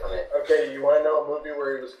 big hit for me. Okay, you want to know a movie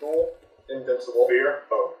where he was cool? Invincible. Fear?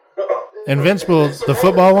 Oh. Invincible, the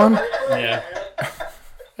football one? Yeah.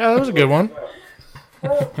 Yeah, that was a good one.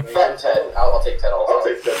 That and Ted. I'll take Ted also. I'll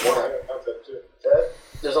take that one. I'll take two. Ted?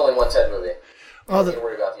 There's only one Ted movie. Oh, Don't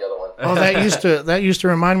worry about the other one. Oh, that used to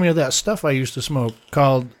remind me of that stuff I used to smoke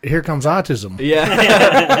called Here Comes Autism. Yeah.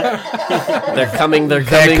 they're coming,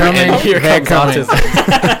 coming, and here they're comes coming.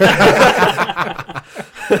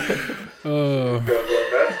 Oh,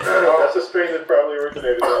 That's a strain that probably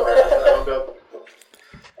originated down there. I don't doubt.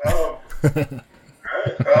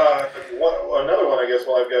 Another one, I guess,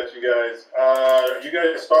 while I've got you guys. Are you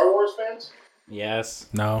guys Star Wars fans? Yes.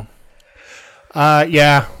 no.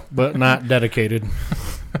 Yeah, but not dedicated.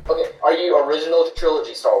 Okay, are you original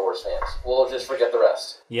trilogy Star Wars fans? We'll just forget the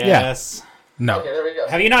rest. Yes. No. Okay, there we go.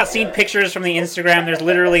 Have you not seen pictures from the Instagram? There's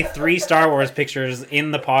literally 3 Star Wars pictures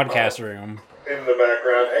in the podcast room. In the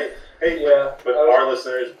background. Hey, Yeah. but our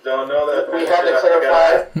listeners don't know that. We had to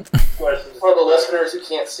clarify Questions. for the listeners who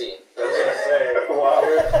can't see. I was going to say, Wow.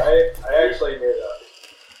 I actually knew that.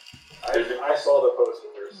 I saw the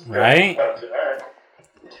posters. Right? Alright.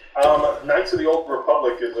 Knights of the Old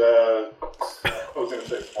Republic is I was going to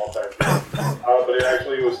say small time, but it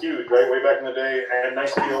actually was huge, right? Way back in the day. And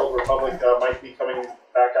Knights of the Old Republic might be coming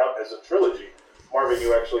back out as a trilogy. Marvin,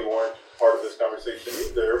 you actually weren't part of this conversation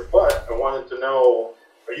either, but I wanted to know,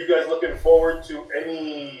 are you guys looking forward to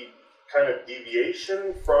any kind of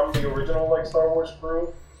deviation from the original, like, Star Wars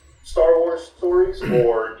crew, Star Wars stories,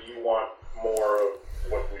 or do you want more of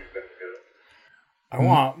what we've been doing? I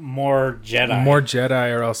want more Jedi. More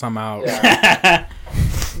Jedi, or else I'm out. Yeah,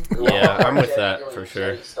 Yeah, I'm with Jedi that doing for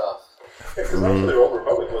sure. Jedi Stuff. Because Knights of the Old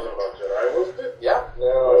Republic wasn't about Jedi, wasn't it? Yeah. No, I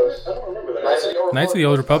don't remember that. Knights of the Old Knights of the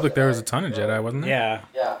Old Republic, there was a was ton of Jedi, wasn't there? Yeah.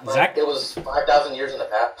 Yeah. Zach- It was 5,000 years in the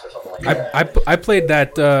past or something like that. I played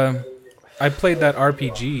that. I played that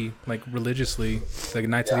RPG like religiously, like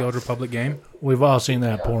Knights of the Old Republic game. We've all seen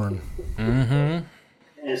that porn.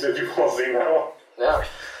 Mm-hmm. You said you've all seen that one? Yeah.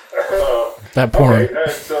 That porn.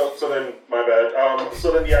 Okay, so then, my bad.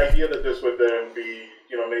 So then the idea that this would then be,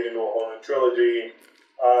 made into a whole new trilogy,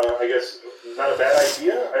 I guess, not a bad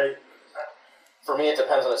idea. For me, it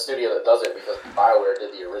depends on the studio that does it because BioWare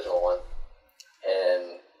did the original one.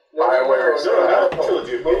 And BioWare is... No, not a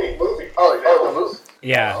trilogy, a movie. Oh, the movie.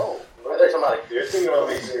 Yeah. Oh. I thought you were talking about You're thinking about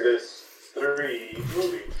making this the 3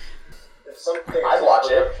 movies. If something I'd watch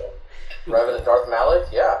it. Revenant Darth Malik,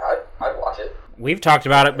 yeah, I'd watch it. We've talked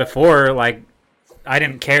about it before. Like, I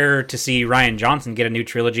didn't care to see Rian Johnson get a new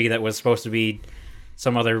trilogy that was supposed to be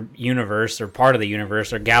some other universe or part of the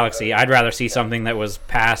universe or galaxy. I'd rather see something that was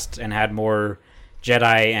past and had more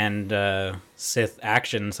Jedi and Sith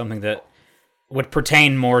action, something that would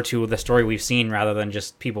pertain more to the story we've seen rather than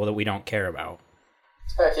just people that we don't care about.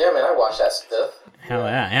 Heck yeah, man, I'd watch that stuff. Hell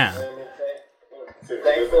yeah. I mean,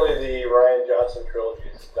 thankfully, the Rian Johnson trilogy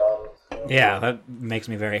is done. Yeah, that makes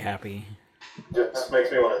me very happy. Just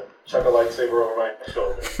makes me want to chuck a lightsaber over my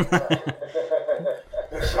shoulder.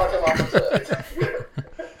 Chuck him off the cliff.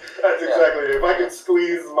 That's exactly it. If I could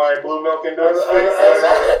squeeze my blue milk into his face,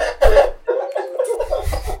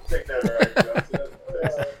 take that Rian Johnson.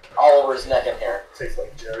 All over his neck and hair. Tastes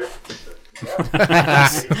like Jared.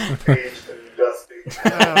 Aged and dusty.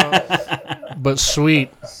 But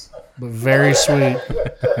sweet. But very sweet.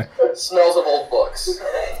 Smells of old books.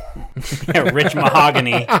 Yeah, rich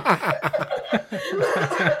mahogany. That's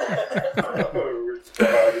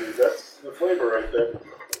the flavor right there.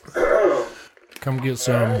 Come get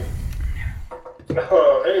some.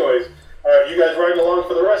 Anyways, you guys riding along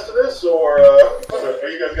for the rest of this, or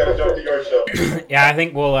you guys got to jump to your show? Yeah, I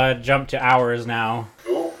think we'll jump to ours now.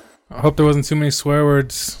 Ooh. I hope there wasn't too many swear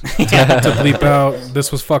words to bleep out. This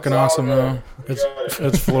was fucking awesome, though.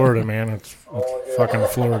 It's Florida, man. It's fucking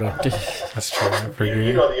Florida. That's true. I You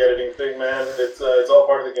forget. know the editing thing, man. It's all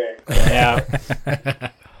part of the game. Yeah.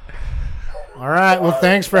 All right. Well,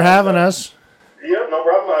 thanks for having us. Yeah, no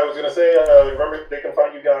problem. I was gonna say, remember they can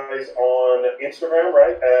find you guys on Instagram,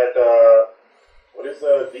 right? At what is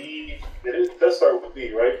it does start with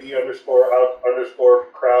D, right?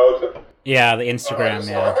 D_out_crowd. Yeah, the Instagram,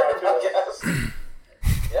 yeah.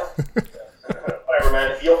 Yeah. Whatever,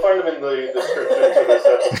 man. You'll find them in the description to this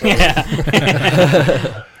episode.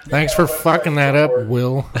 Yeah. Thanks for fucking that up,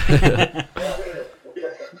 Will.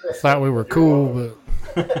 Thought we were cool,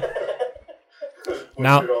 but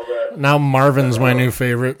now Marvin's my new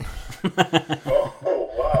favorite.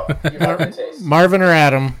 Oh, wow. You have good taste. Marvin or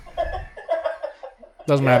Adam.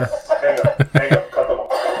 Doesn't matter. Hang up. Cut them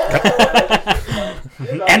off.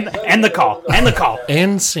 And the call.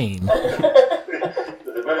 And scene. None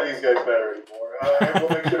of these guys matter anymore. And we'll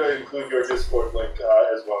make sure to include your Discord link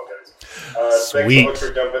as well, guys. Thanks so Sweet. much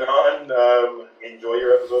for jumping on. Enjoy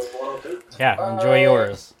your episode 102. Yeah, enjoy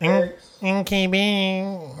yours. Okay,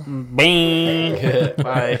 bing. Bing.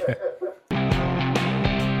 Bye.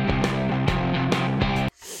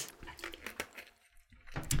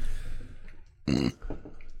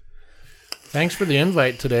 Thanks for the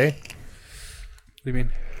invite today What do you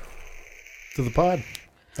mean? to the pod.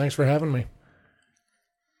 Thanks for having me.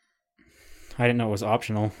 I didn't know it was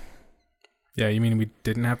optional. Yeah, you mean we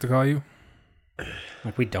didn't have to call you?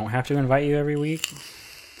 Like, we don't have to invite you every week?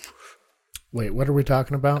 Wait, what are we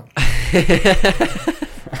talking about?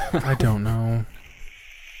 I don't know.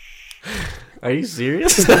 Are you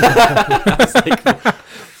serious?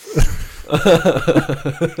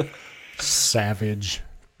 Savage.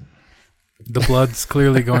 The blood's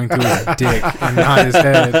clearly going through his dick and not his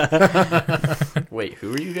head. Wait,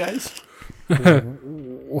 who are you guys?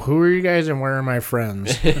 Who are you guys and where are my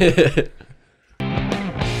friends? We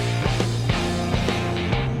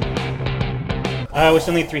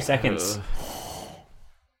still need 3 seconds.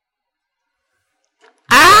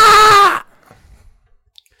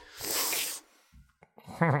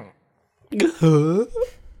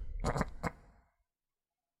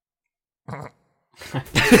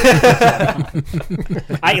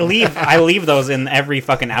 I leave those in every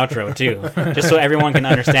fucking outro too, just so everyone can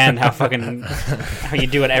understand how you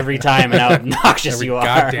do it every time and how obnoxious Every you are.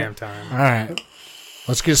 goddamn time. All right.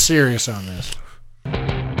 Let's get serious on this.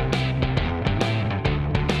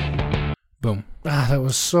 Boom. Ah, that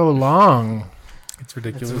was so long. It's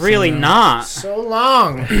ridiculous. It's really not. So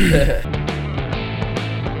long.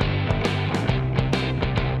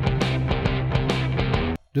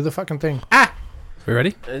 Do the fucking thing. We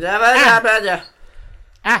ready? Start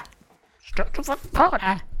the fucking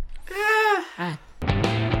pod.